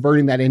fucking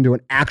converting that into an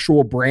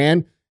actual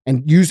brand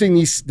and using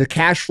the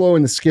cash flow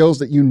and the skills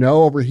that you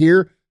know over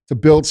here to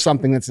build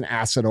something that's an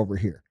asset over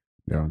here.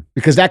 Yeah.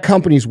 Because that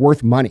company's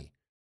worth money.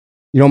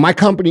 My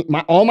company,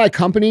 all my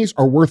companies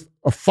are worth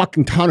a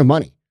fucking ton of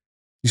money.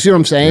 You see what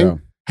I'm saying? Yeah.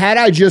 Had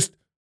I just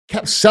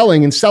kept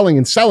selling and selling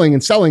and selling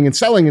and selling and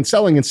selling and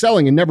selling and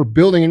selling and never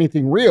building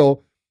anything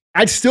real,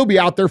 I'd still be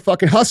out there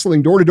fucking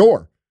hustling door to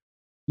door.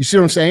 You see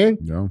what I'm saying?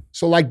 Yeah.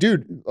 So like,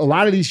 dude, a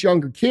lot of these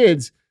younger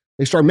kids,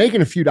 they start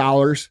making a few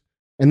dollars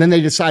and then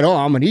they decide, oh,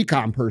 I'm an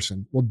e-com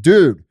person. Well,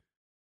 dude,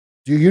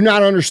 do you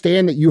not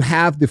understand that you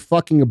have the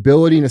fucking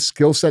ability and a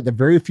skill set that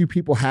very few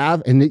people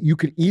have, and that you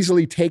could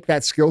easily take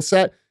that skill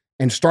set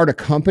and start a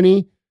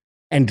company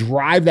and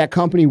drive that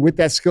company with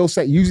that skill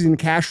set using the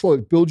cash flow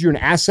to build you an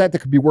asset that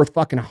could be worth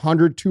fucking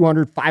 100,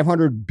 200,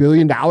 500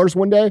 billion dollars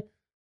one day?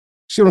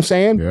 See what I'm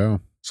saying? Yeah.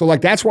 So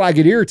like, that's why I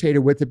get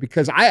irritated with it,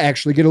 because I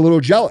actually get a little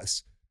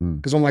jealous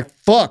because I'm like,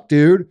 fuck,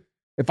 dude,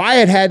 if I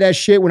had that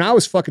shit when I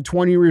was fucking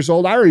 20 years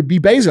old, I'd already be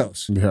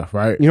Bezos. Yeah.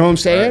 Right. You know what I'm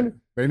saying?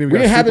 Right. We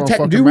didn't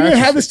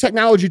have this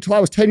technology till I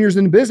was 10 years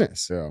in the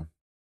business. Yeah.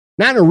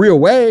 Not in a real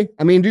way.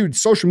 I mean, dude,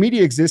 social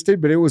media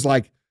existed, but it was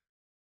like,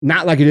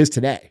 not like it is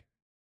today.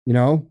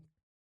 What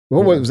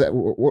was that?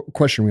 What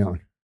question are we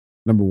on?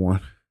 Number 1.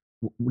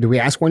 Did we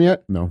ask one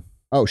yet? No.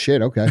 Oh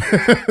shit. Okay.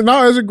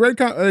 No, it's a great,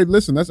 hey,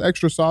 listen, that's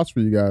extra sauce for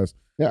you guys.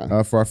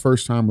 Yeah. For our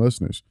first time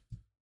listeners.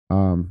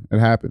 It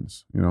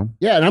happens,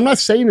 Yeah. And I'm not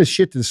saying this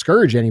shit to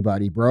discourage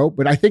anybody, bro,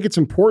 but I think it's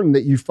important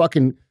that you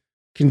fucking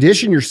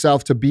condition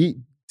yourself to be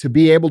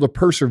able to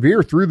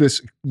persevere through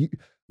this.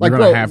 Like,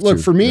 bro, look,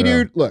 for me,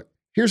 dude, look,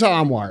 here's how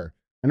I'm wired.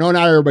 I know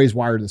not everybody's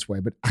wired this way,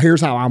 but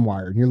here's how I'm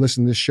wired. And you're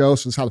listening to this show,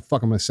 so this is how the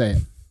fuck I'm going to say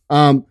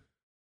it.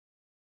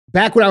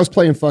 Back when I was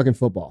playing fucking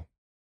football,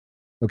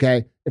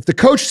 okay, if the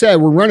coach said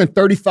we're running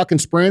 30 fucking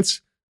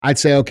sprints, I'd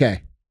say,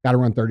 okay, got to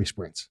run 30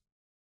 sprints.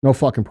 No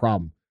fucking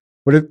problem.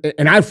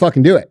 And I'd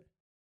fucking do it.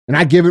 And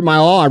I'd give it my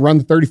all. I'd run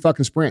the 30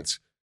 fucking sprints.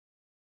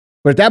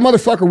 But if that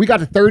motherfucker, we got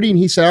to 30 and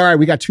he said, all right,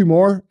 we got 2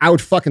 more, I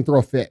would fucking throw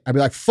a fit. I'd be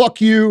like,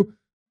 fuck you.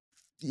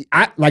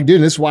 Dude,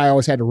 this is why I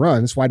always had to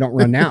run. This is why I don't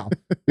run now.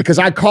 Because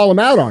I'd call him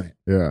out on it.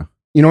 Yeah.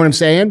 You know what I'm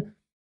saying?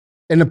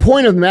 And the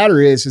point of the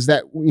matter is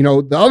that,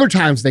 the other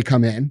times they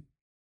come in,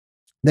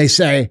 they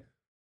say,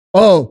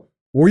 oh,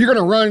 well, you're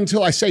going to run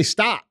until I say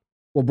stop.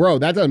 Well, bro,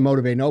 that doesn't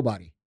motivate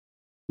nobody.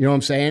 You know what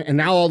I'm saying? And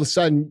now all of a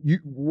sudden,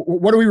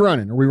 what are we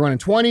running? Are we running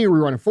 20? Are we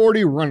running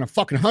 40? Are we running a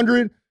fucking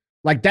 100?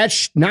 Like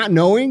that not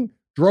knowing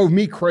drove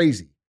me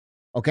crazy.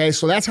 Okay.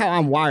 So that's how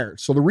I'm wired.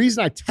 So the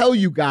reason I tell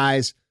you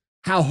guys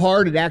how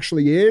hard it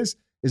actually is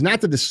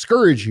not to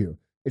discourage you.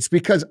 It's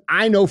because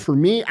I know for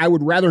me, I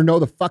would rather know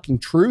the fucking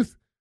truth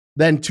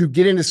than to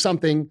get into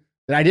something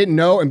that I didn't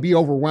know and be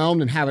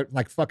overwhelmed and have it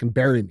like fucking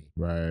bury me.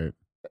 Right.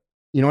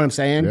 You know what I'm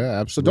saying? Yeah,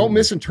 absolutely. So don't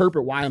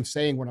misinterpret why I'm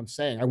saying what I'm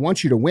saying. I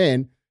want you to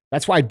win.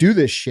 That's why I do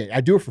this shit.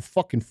 I do it for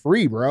fucking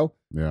free, bro.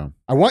 Yeah.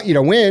 I want you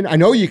to win. I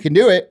know you can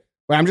do it,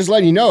 but I'm just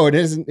letting you know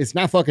it's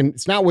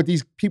not what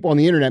these people on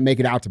the internet make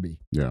it out to be.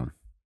 Yeah.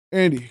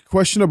 Andy,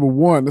 question number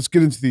 1. Let's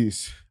get into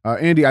these.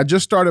 Andy, I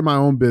just started my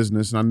own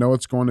business and I know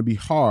it's going to be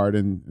hard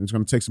and it's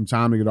going to take some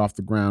time to get off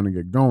the ground and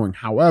get going.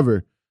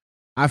 However,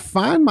 I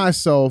find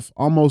myself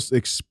almost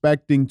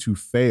expecting to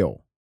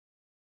fail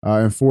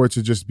and for it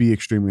to just be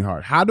extremely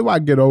hard. How do I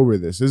get over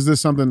this? Is this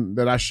something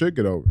that I should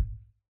get over?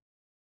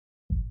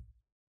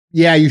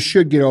 Yeah, you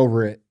should get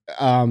over it.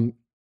 I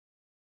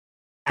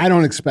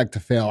don't expect to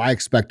fail. I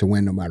expect to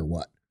win no matter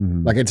what.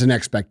 Mm-hmm. Like it's an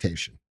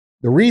expectation.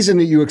 The reason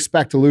that you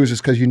expect to lose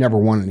is because you never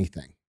won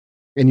anything.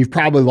 And you've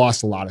probably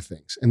lost a lot of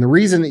things. And the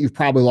reason that you've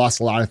probably lost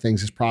a lot of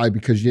things is probably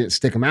because you didn't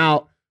stick them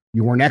out,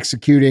 You weren't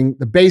executing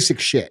the basic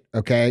shit,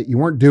 okay? You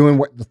weren't doing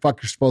what the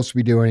fuck you're supposed to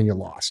be doing and you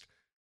lost.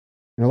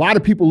 And a lot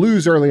of people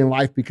lose early in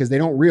life because they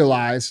don't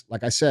realize,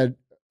 like I said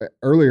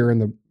earlier in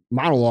the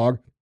monologue,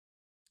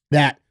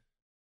 that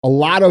a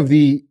lot of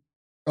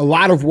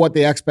what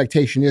the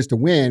expectation is to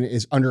win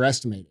is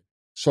underestimated.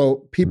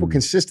 So people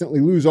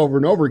consistently lose over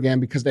and over again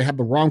because they have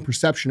the wrong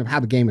perception of how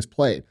the game is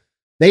played.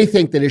 They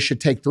think that it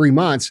should take 3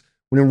 months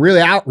when in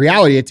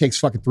reality it takes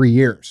fucking 3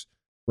 years,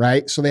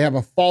 right? So they have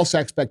a false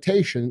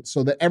expectation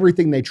so that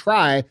everything they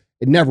try,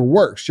 it never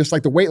works. Just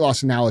like the weight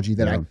loss analogy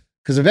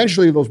because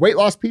eventually those weight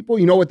loss people,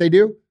 you know what they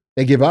do?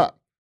 They give up.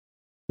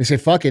 They say,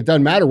 fuck it, it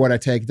doesn't matter what I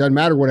take. It doesn't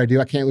matter what I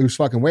do. I can't lose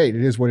fucking weight.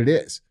 It is what it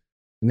is.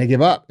 And they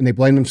give up and they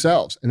blame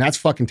themselves. And that's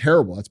fucking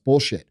terrible. That's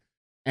bullshit.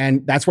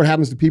 And that's what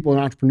happens to people in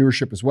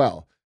entrepreneurship as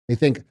well. They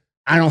think,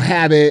 I don't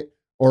have it,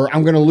 or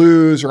I'm going to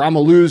lose, or I'm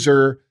a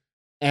loser.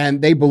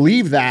 And they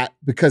believe that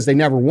because they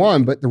never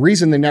won. But the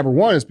reason they never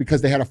won is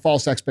because they had a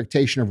false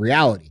expectation of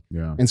reality.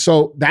 Yeah. And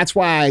so that's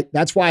why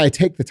I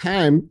take the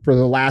time for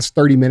the last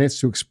 30 minutes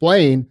to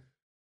explain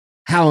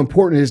how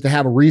important it is to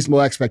have a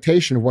reasonable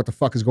expectation of what the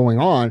fuck is going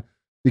on,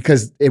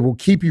 because it will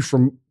keep you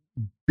from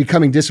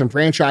becoming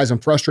disenfranchised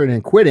and frustrated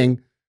and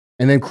quitting,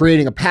 and then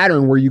creating a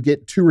pattern where you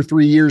get 2 or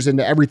 3 years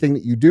into everything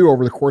that you do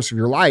over the course of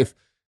your life.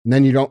 And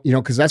then you don't,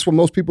 because that's what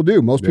most people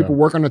do. Most people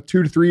work on a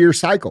 2 to 3 year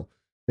cycle.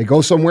 They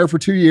go somewhere for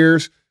 2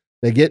 years,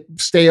 they get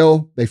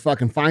stale, they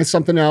fucking find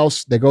something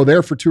else. They go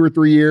there for 2 or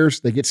 3 years,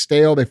 they get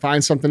stale, they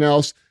find something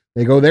else.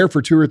 They go there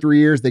for 2 or 3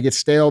 years, they get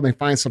stale, they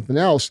find something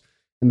else.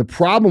 And the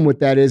problem with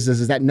that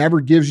is that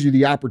never gives you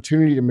the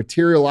opportunity to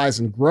materialize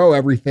and grow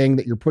everything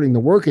that you're putting the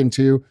work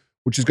into,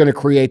 which is going to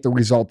create the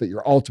result that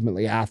you're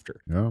ultimately after.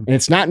 Yeah. And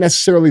it's not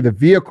necessarily the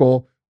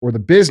vehicle or the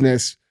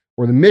business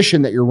or the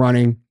mission that you're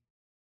running.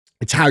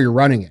 It's how you're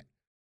running it.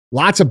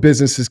 Lots of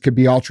businesses could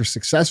be ultra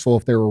successful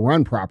if they were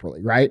run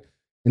properly, right?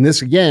 And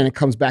this, again, it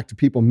comes back to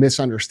people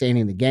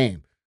misunderstanding the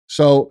game.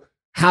 So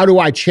how do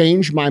I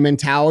change my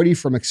mentality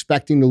from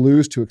expecting to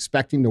lose to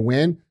expecting to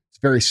win? It's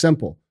very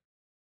simple.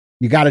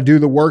 You got to do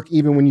the work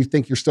even when you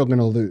think you're still going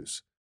to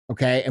lose,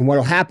 okay? And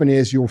what'll happen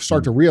is you'll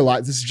start to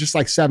realize, this is just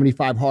like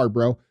 75 hard,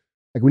 bro.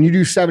 Like when you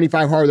do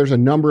 75 hard, there's a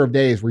number of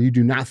days where you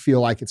do not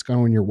feel like it's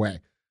going your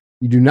way.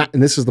 You do not,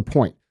 and this is the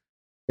point.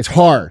 It's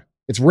hard.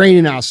 It's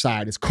raining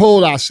outside. It's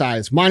cold outside.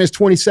 It's minus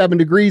 27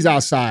 degrees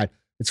outside.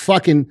 It's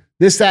fucking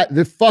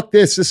fuck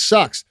this. This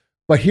sucks.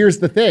 But here's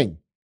the thing.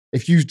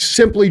 If you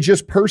simply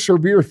just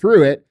persevere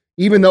through it,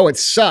 even though it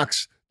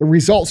sucks, the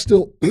result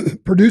still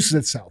produces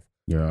itself.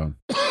 Yeah.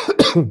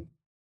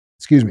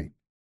 Excuse me.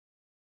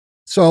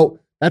 So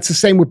that's the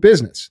same with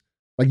business.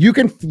 Like you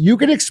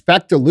can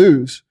expect to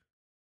lose,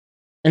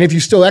 and if you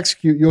still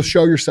execute, you'll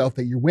show yourself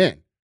that you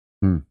win.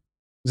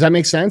 Does that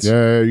make sense?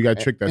 Yeah, you got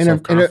to trick that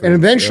self-confidence. And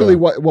eventually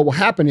what will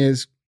happen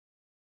is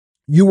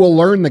you will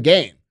learn the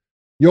game.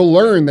 You'll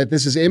learn that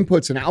this is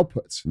inputs and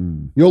outputs.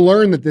 You'll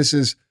learn that this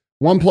is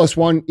 1 +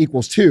 1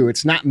 = 2.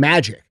 It's not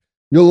magic.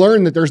 You'll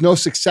learn that there's no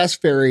success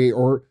fairy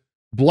or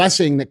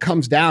blessing that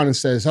comes down and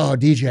says, oh,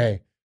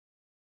 DJ,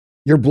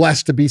 you're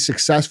blessed to be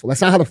successful.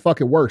 That's not how the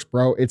fuck it works,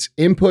 bro. It's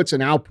inputs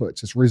and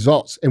outputs. It's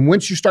results. And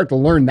once you start to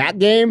learn that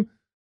game,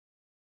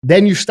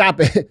 then you stop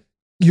it.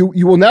 You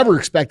will never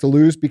expect to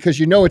lose because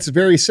you know it's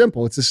very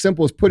simple. It's as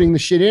simple as putting the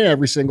shit in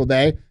every single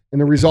day and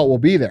the result will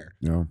be there.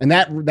 Yeah. And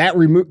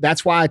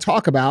that's why I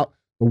talk about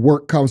the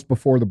work comes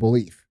before the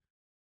belief.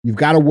 You've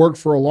got to work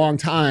for a long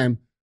time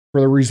for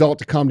the result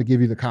to come to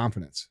give you the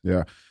confidence.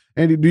 Yeah.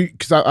 And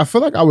because I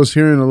feel like I was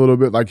hearing a little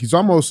bit like he's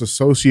almost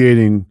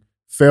associating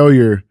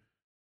failure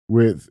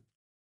with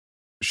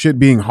shit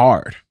being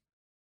hard.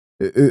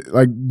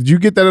 Like, did you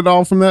get that at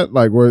all from that?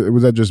 Like, or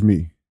was that just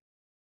me?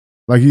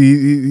 Like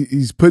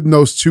he's putting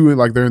those two in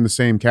like they're in the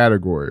same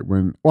category.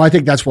 Well, I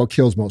think that's what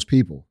kills most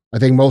people. I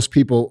think most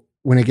people,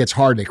 when it gets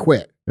hard, they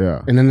quit.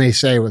 Yeah. And then they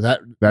say, well,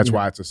 that's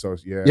why it's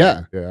associated.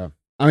 Yeah. Yeah.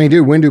 I mean,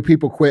 dude, when do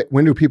people quit?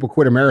 When do people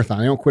quit a marathon?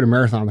 They don't quit a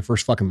marathon on the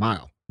first fucking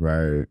mile.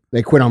 Right.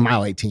 They quit on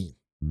mile 18.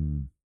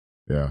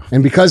 Yeah.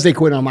 And because they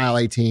quit on mile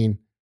 18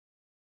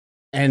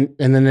 and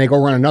then they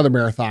go run another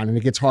marathon and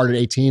it gets hard at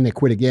 18, they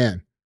quit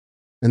again.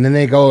 And then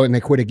they go and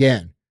they quit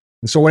again.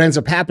 And so what ends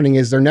up happening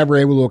is they're never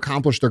able to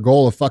accomplish their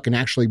goal of fucking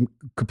actually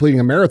completing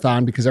a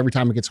marathon because every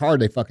time it gets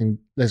hard, they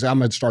say, I'm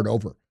going to start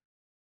over.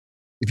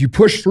 If you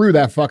push through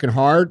that fucking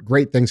hard,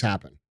 great things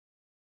happen.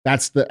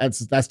 That's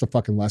the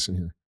fucking lesson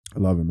here. I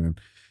love it, man.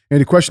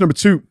 Andy, question number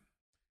 2.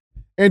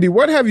 Andy,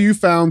 what have you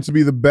found to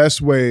be the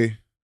best way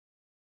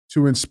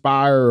to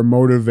inspire or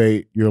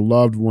motivate your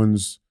loved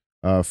ones,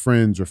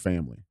 friends, or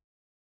family?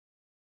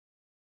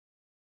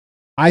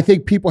 I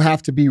think people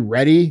have to be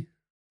ready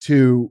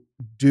to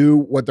do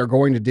what they're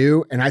going to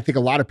do. And I think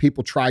a lot of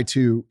people try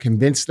to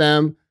convince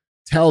them,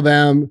 tell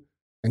them,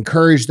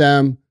 encourage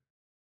them.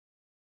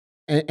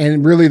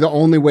 And really the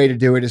only way to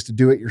do it is to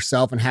do it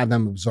yourself and have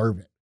them observe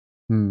it.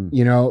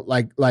 You know,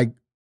 like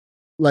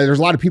there's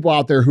a lot of people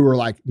out there who are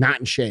like not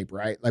in shape,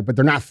 right? Like, but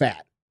they're not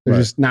fat. They're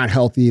just not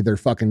healthy. They're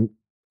fucking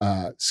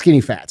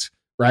skinny fats,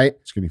 right?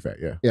 Skinny fat,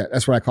 yeah. Yeah,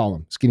 that's what I call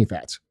them, skinny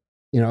fats.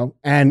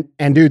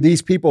 and dude,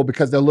 these people,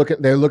 because they look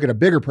at a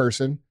bigger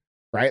person,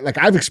 right? Like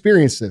I've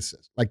experienced this.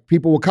 Like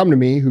people will come to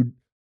me who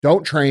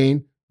don't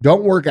train,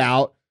 don't work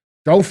out,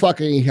 don't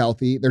fucking eat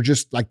healthy. They're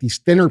just like these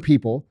thinner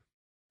people.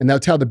 And they'll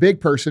tell the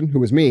big person, who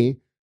was me,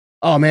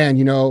 oh man,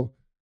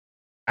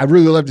 I'd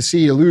really love to see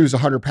you lose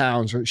 100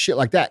 pounds or shit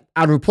like that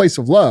out of a place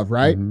of love,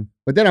 right? Mhm.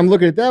 But then I'm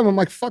looking at them, I'm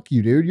like, fuck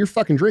you, dude. You're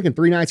fucking drinking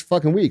 3 nights a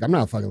fucking week. I'm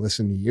not fucking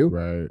listening to you.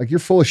 Right. Like you're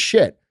full of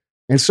shit.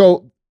 And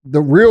so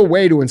the real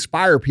way to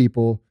inspire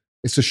people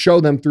is to show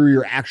them through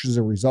your actions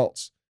and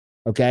results.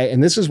 Okay.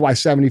 And this is why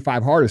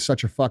 75 Hard is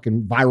such a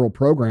fucking viral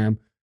program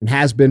and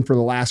has been for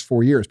the last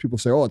 4 years. People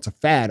say, oh, it's a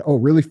fad. Oh,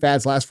 really?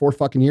 Fads last 4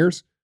 fucking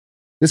years?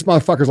 This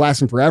motherfucker's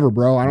lasting forever,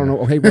 bro. I don't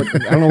know. Hey, I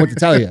don't know what to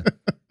tell you.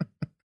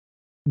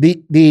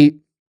 The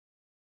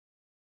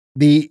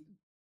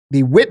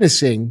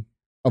witnessing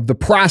of the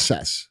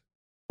process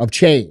of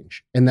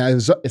change, and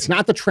it's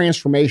not the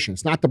transformation.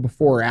 It's not the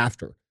before or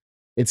after.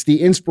 It's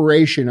the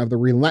inspiration of the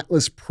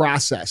relentless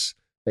process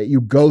that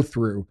you go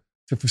through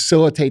to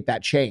facilitate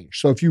that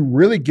change. So if you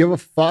really give a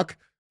fuck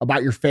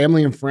about your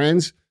family and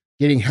friends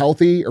getting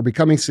healthy or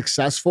becoming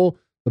successful,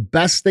 the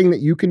best thing that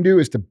you can do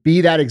is to be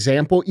that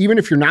example, even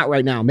if you're not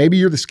right now. Maybe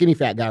you're the skinny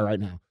fat guy right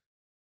now.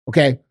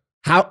 Okay.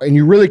 And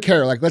you really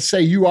care. Like, let's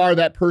say you are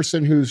that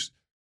person who's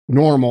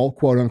normal,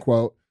 quote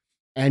unquote,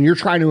 and you're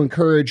trying to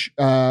encourage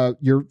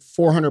your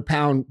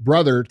 400-pound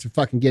brother to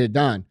fucking get it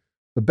done.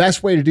 The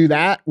best way to do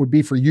that would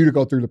be for you to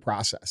go through the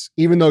process,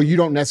 even though you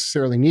don't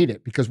necessarily need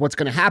it, because what's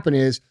going to happen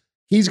is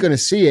he's going to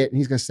see it and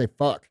he's going to say,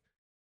 fuck,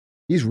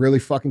 he's really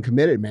fucking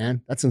committed,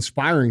 man. That's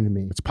inspiring to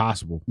me. It's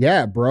possible.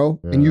 Yeah, bro.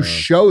 Yeah. And you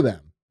show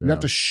them. You Yeah.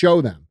 have to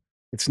show them.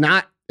 It's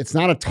not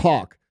a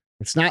talk.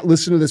 It's not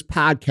listen to this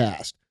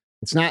podcast.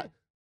 It's not,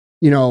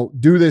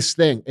 do this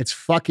thing. It's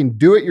fucking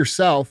do it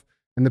yourself.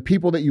 And the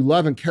people that you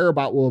love and care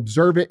about will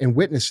observe it and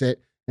witness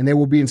it, and they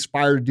will be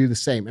inspired to do the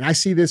same. And I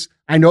see this,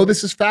 I know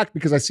this is fact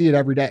because I see it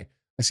every day.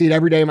 I see it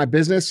every day in my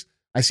business.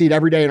 I see it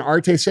every day in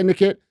Arte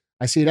Syndicate.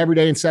 I see it every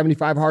day in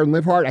 75 Hard and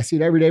Live Hard. I see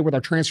it every day with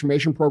our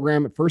transformation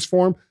program at First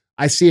Form.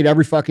 I see it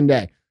every fucking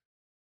day.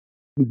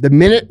 The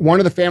minute one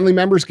of the family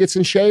members gets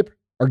in shape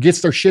or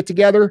gets their shit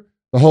together,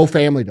 the whole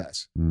family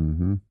does.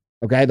 Mm-hmm.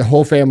 Okay. The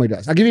whole family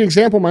does. I'll give you an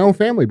example of my own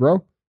family,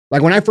 bro.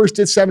 Like when I first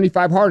did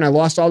 75 Hard and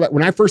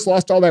when I first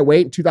lost all that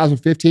weight in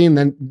 2015,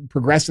 then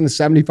progressed into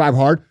 75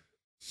 Hard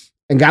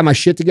and got my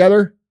shit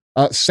together,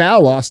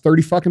 Sal lost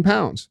 30 fucking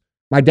pounds.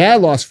 My dad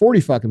lost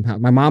 40 fucking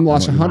pounds. My mom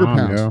lost 100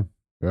 pounds.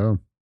 Yeah.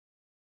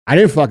 I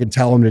didn't fucking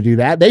tell them to do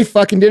that. They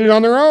fucking did it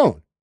on their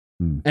own.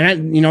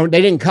 And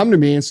they didn't come to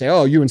me and say,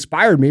 oh, you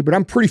inspired me, but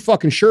I'm pretty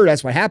fucking sure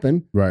that's what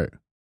happened. Right.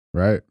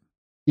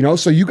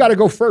 So you got to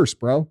go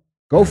first, bro.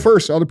 Go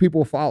first. Other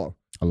people will follow.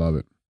 I love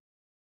it.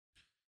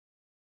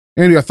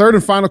 Andy, a third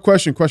and final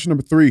question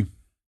number 3.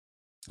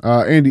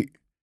 Andy,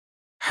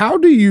 how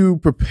do you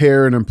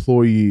prepare an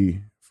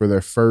employee for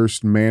their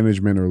first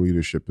management or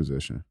leadership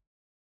position?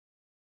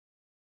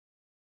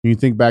 Can you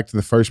think back to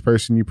the first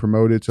person you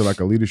promoted to like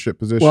a leadership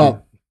position?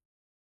 Well,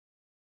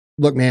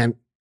 look, man,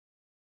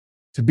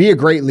 to be a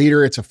great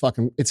leader, it's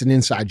an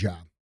inside job.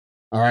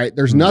 All right.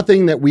 There's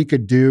nothing that we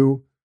could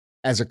do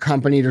as a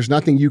company. There's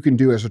nothing you can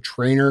do as a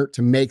trainer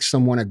to make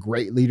someone a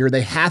great leader.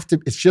 They have to,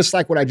 it's just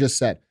like what I just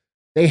said.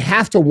 They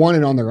have to want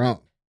it on their own.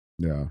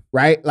 Yeah.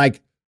 Right.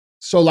 Like,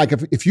 so like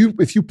if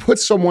you put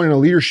someone in a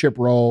leadership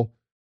role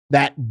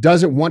that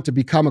doesn't want to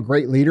become a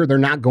great leader, they're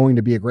not going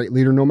to be a great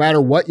leader, no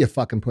matter what you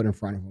fucking put in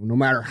front of them, no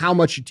matter how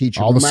much you teach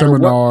them, all the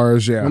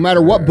seminars, no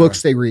matter what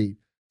books they read.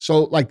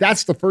 So like,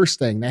 that's the first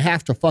thing. They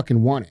have to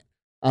fucking want it.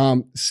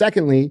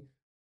 Secondly,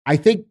 I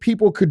think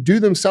people could do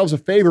themselves a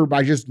favor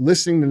by just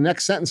listening to the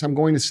next sentence I'm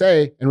going to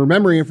say and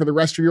remembering it for the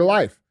rest of your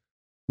life.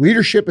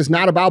 Leadership is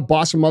not about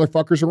bossing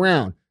motherfuckers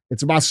around.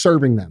 It's about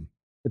serving them.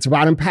 It's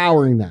about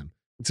empowering them.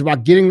 It's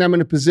about getting them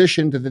in a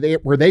position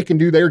where they can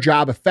do their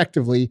job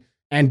effectively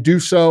and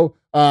do so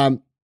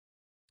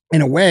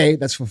in a way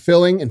that's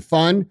fulfilling and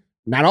fun.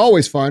 Not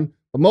always fun,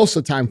 but most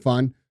of the time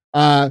fun.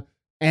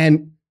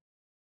 And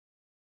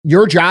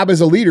your job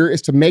as a leader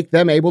is to make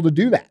them able to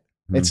do that.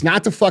 It's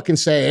not to fucking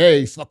say,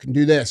 hey, fucking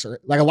do this. Or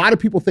like a lot of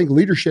people think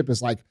leadership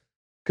is like,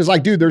 because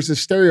like, dude, there's this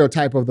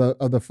stereotype of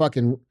the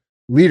fucking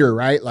leader,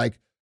 right? Like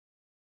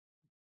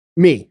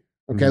me.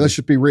 Okay, let's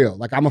just be real.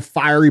 Like I'm a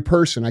fiery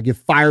person. I give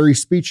fiery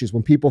speeches.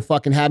 When people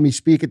fucking have me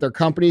speak at their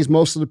companies,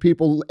 most of the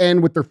people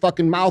end with their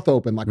fucking mouth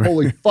open. Like,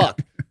 holy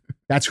fuck,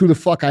 that's who the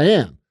fuck I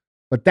am.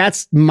 But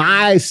that's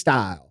my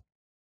style.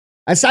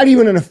 That's not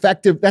even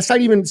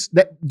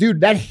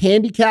that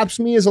handicaps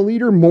me as a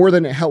leader more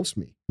than it helps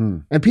me.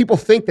 And people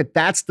think that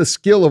that's the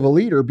skill of a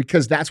leader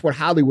because that's what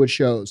Hollywood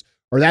shows,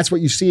 or that's what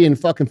you see in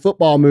fucking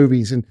football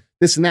movies and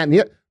this and that and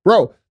the other.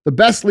 Bro, the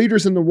best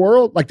leaders in the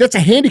world, like that's a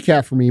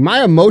handicap for me.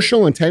 My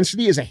emotional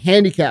intensity is a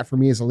handicap for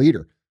me as a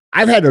leader.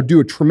 I've had to do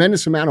a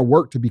tremendous amount of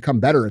work to become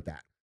better at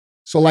that.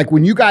 So like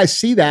when you guys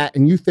see that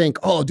and you think,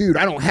 oh dude,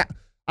 I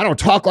don't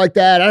talk like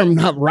that. I don't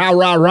have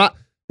rah.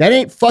 That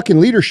ain't fucking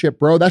leadership,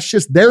 bro. That's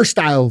just their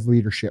style of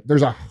leadership.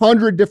 There's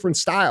 100 different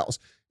styles.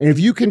 And if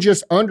you can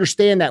just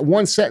understand that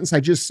one sentence I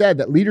just said,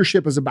 that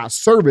leadership is about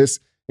service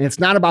and it's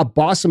not about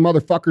bossing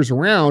motherfuckers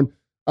around,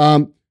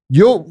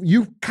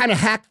 you kind of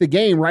hack the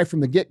game right from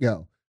the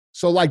get-go.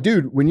 So like,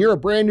 dude, when you're a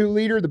brand new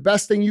leader, the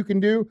best thing you can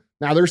do,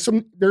 now there's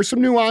some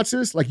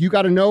nuances. Like you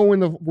got to know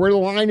where the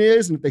line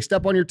is. And if they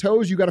step on your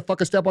toes, you got to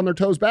fucking step on their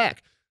toes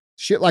back.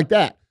 Shit like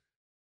that.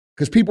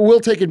 Because people will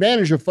take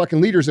advantage of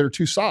fucking leaders that are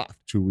too soft.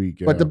 Too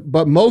weak, yeah.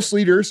 But most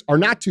leaders are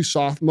not too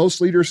soft.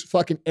 Most leaders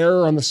fucking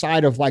err on the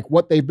side of like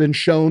what they've been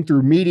shown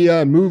through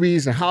media and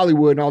movies and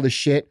Hollywood and all this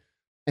shit.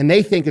 And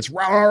they think it's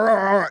rah, rah,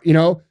 rah, you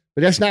know,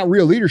 but that's not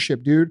real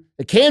leadership, dude.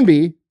 It can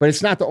be, but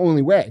it's not the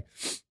only way.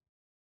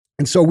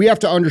 And so we have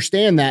to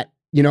understand that,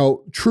 you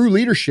know, true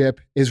leadership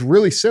is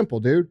really simple,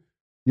 dude.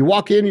 You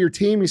walk into your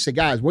team and you say,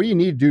 guys, what do you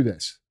need to do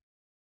this?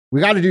 We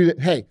got to do that.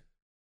 Hey,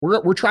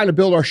 we're trying to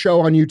build our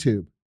show on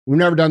YouTube. We've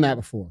never done that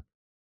before.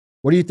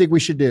 What do you think we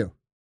should do?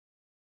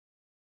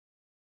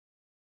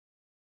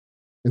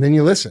 And then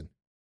you listen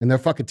and they'll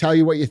fucking tell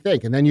you what you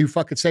think. And then you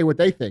fucking say what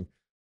they think.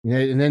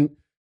 And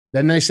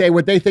then they say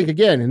what they think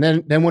again. And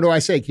then what do I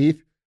say,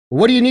 Keith?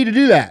 Well, what do you need to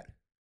do that?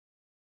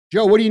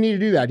 Joe, what do you need to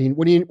do that?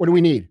 What do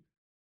we need?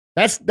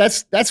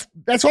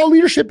 That's all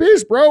leadership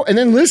is, bro. And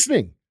then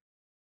listening.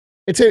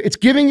 It's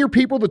giving your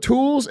people the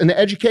tools and the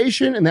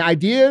education and the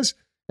ideas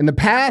and the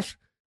path,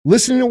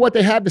 listening to what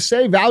they have to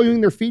say, valuing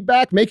their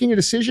feedback, making a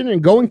decision,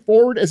 and going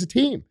forward as a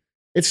team.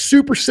 It's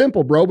super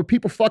simple, bro, but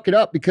people fuck it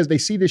up because they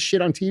see this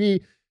shit on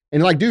TV.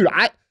 And like, dude,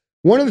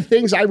 one of the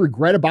things I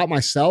regret about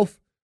myself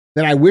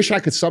that I wish I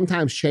could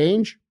sometimes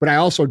change, but I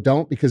also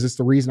don't because it's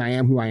the reason I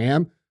am who I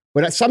am.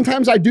 But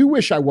sometimes I do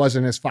wish I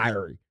wasn't as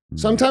fiery.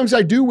 Sometimes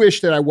I do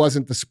wish that I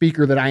wasn't the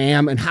speaker that I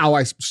am and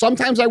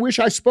sometimes I wish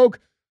I spoke,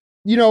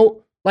 you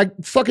know, like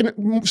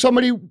fucking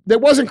somebody that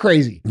wasn't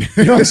crazy.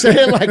 You know what I'm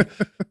saying?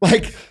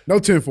 Like no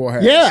tinfoil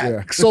hats.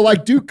 Yeah. So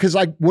like, dude, cause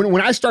like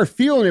when I start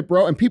feeling it,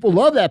 bro, and people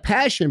love that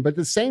passion, but at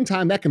the same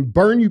time that can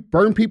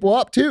burn people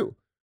up too.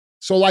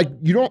 So like,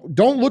 you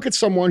don't look at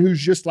someone who's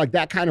just like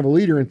that kind of a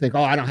leader and think,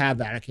 oh, I don't have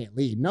that. I can't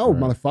lead. No,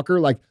 right. Motherfucker.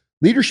 Like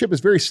leadership is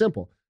very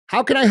simple.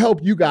 How can I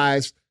help you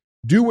guys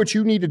do what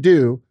you need to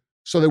do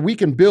so that we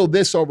can build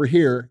this over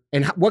here?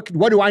 And what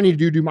do I need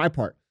to do my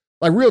part?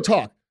 Like real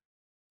talk.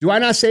 Do I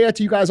not say that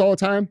to you guys all the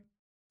time?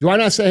 Do I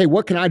not say, hey,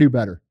 what can I do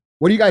better?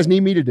 What do you guys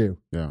need me to do?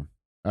 Yeah,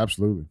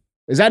 absolutely.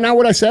 Is that not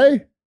what I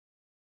say?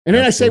 And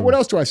then I say, what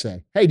else do I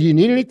say? Hey, do you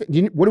need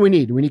anything? What do we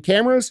need? Do we need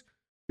cameras?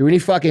 Do we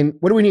need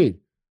what do we need?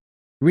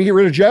 Do we get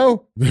rid of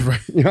Joe?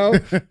 You know?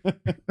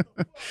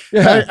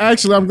 Yeah.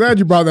 Actually, I'm glad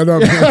you brought that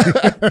up.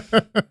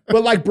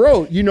 But like,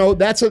 bro, you know,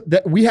 this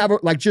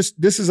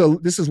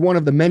is one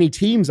of the many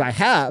teams I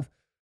have,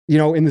 you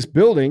know, in this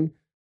building,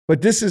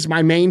 but this is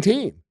my main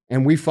team.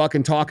 And we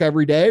fucking talk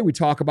every day. We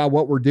talk about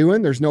what we're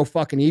doing. There's no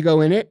fucking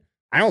ego in it.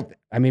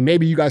 I mean,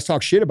 maybe you guys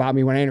talk shit about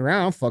me when I ain't around.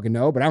 I don't fucking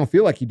know, but I don't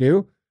feel like you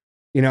do.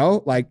 You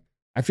know, like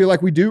I feel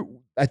like we do.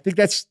 I think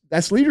that's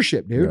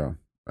leadership, dude. Yeah,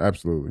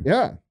 absolutely.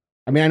 Yeah.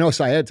 I mean, I know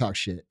Syed talks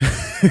shit.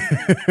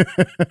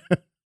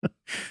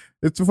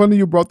 It's funny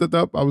you brought that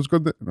up. I was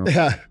going to. No.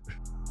 Yeah.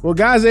 Well,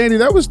 guys, Andy,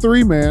 that was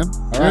 3, man.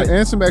 All right.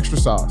 And some extra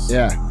sauce.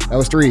 Yeah, that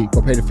was 3.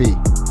 Go pay the fee.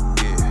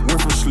 Went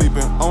from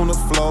sleeping on the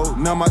floor,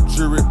 now my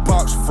jewelry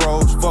box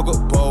froze. Fuck a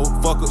bowl,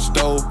 fuck a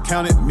stove,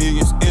 counted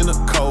millions in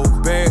a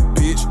cold. Bad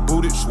bitch,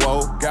 booty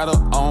swole, got her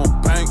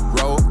on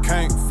bankroll,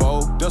 can't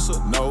fold, that's a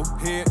no.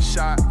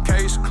 Headshot,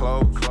 case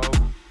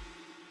closed.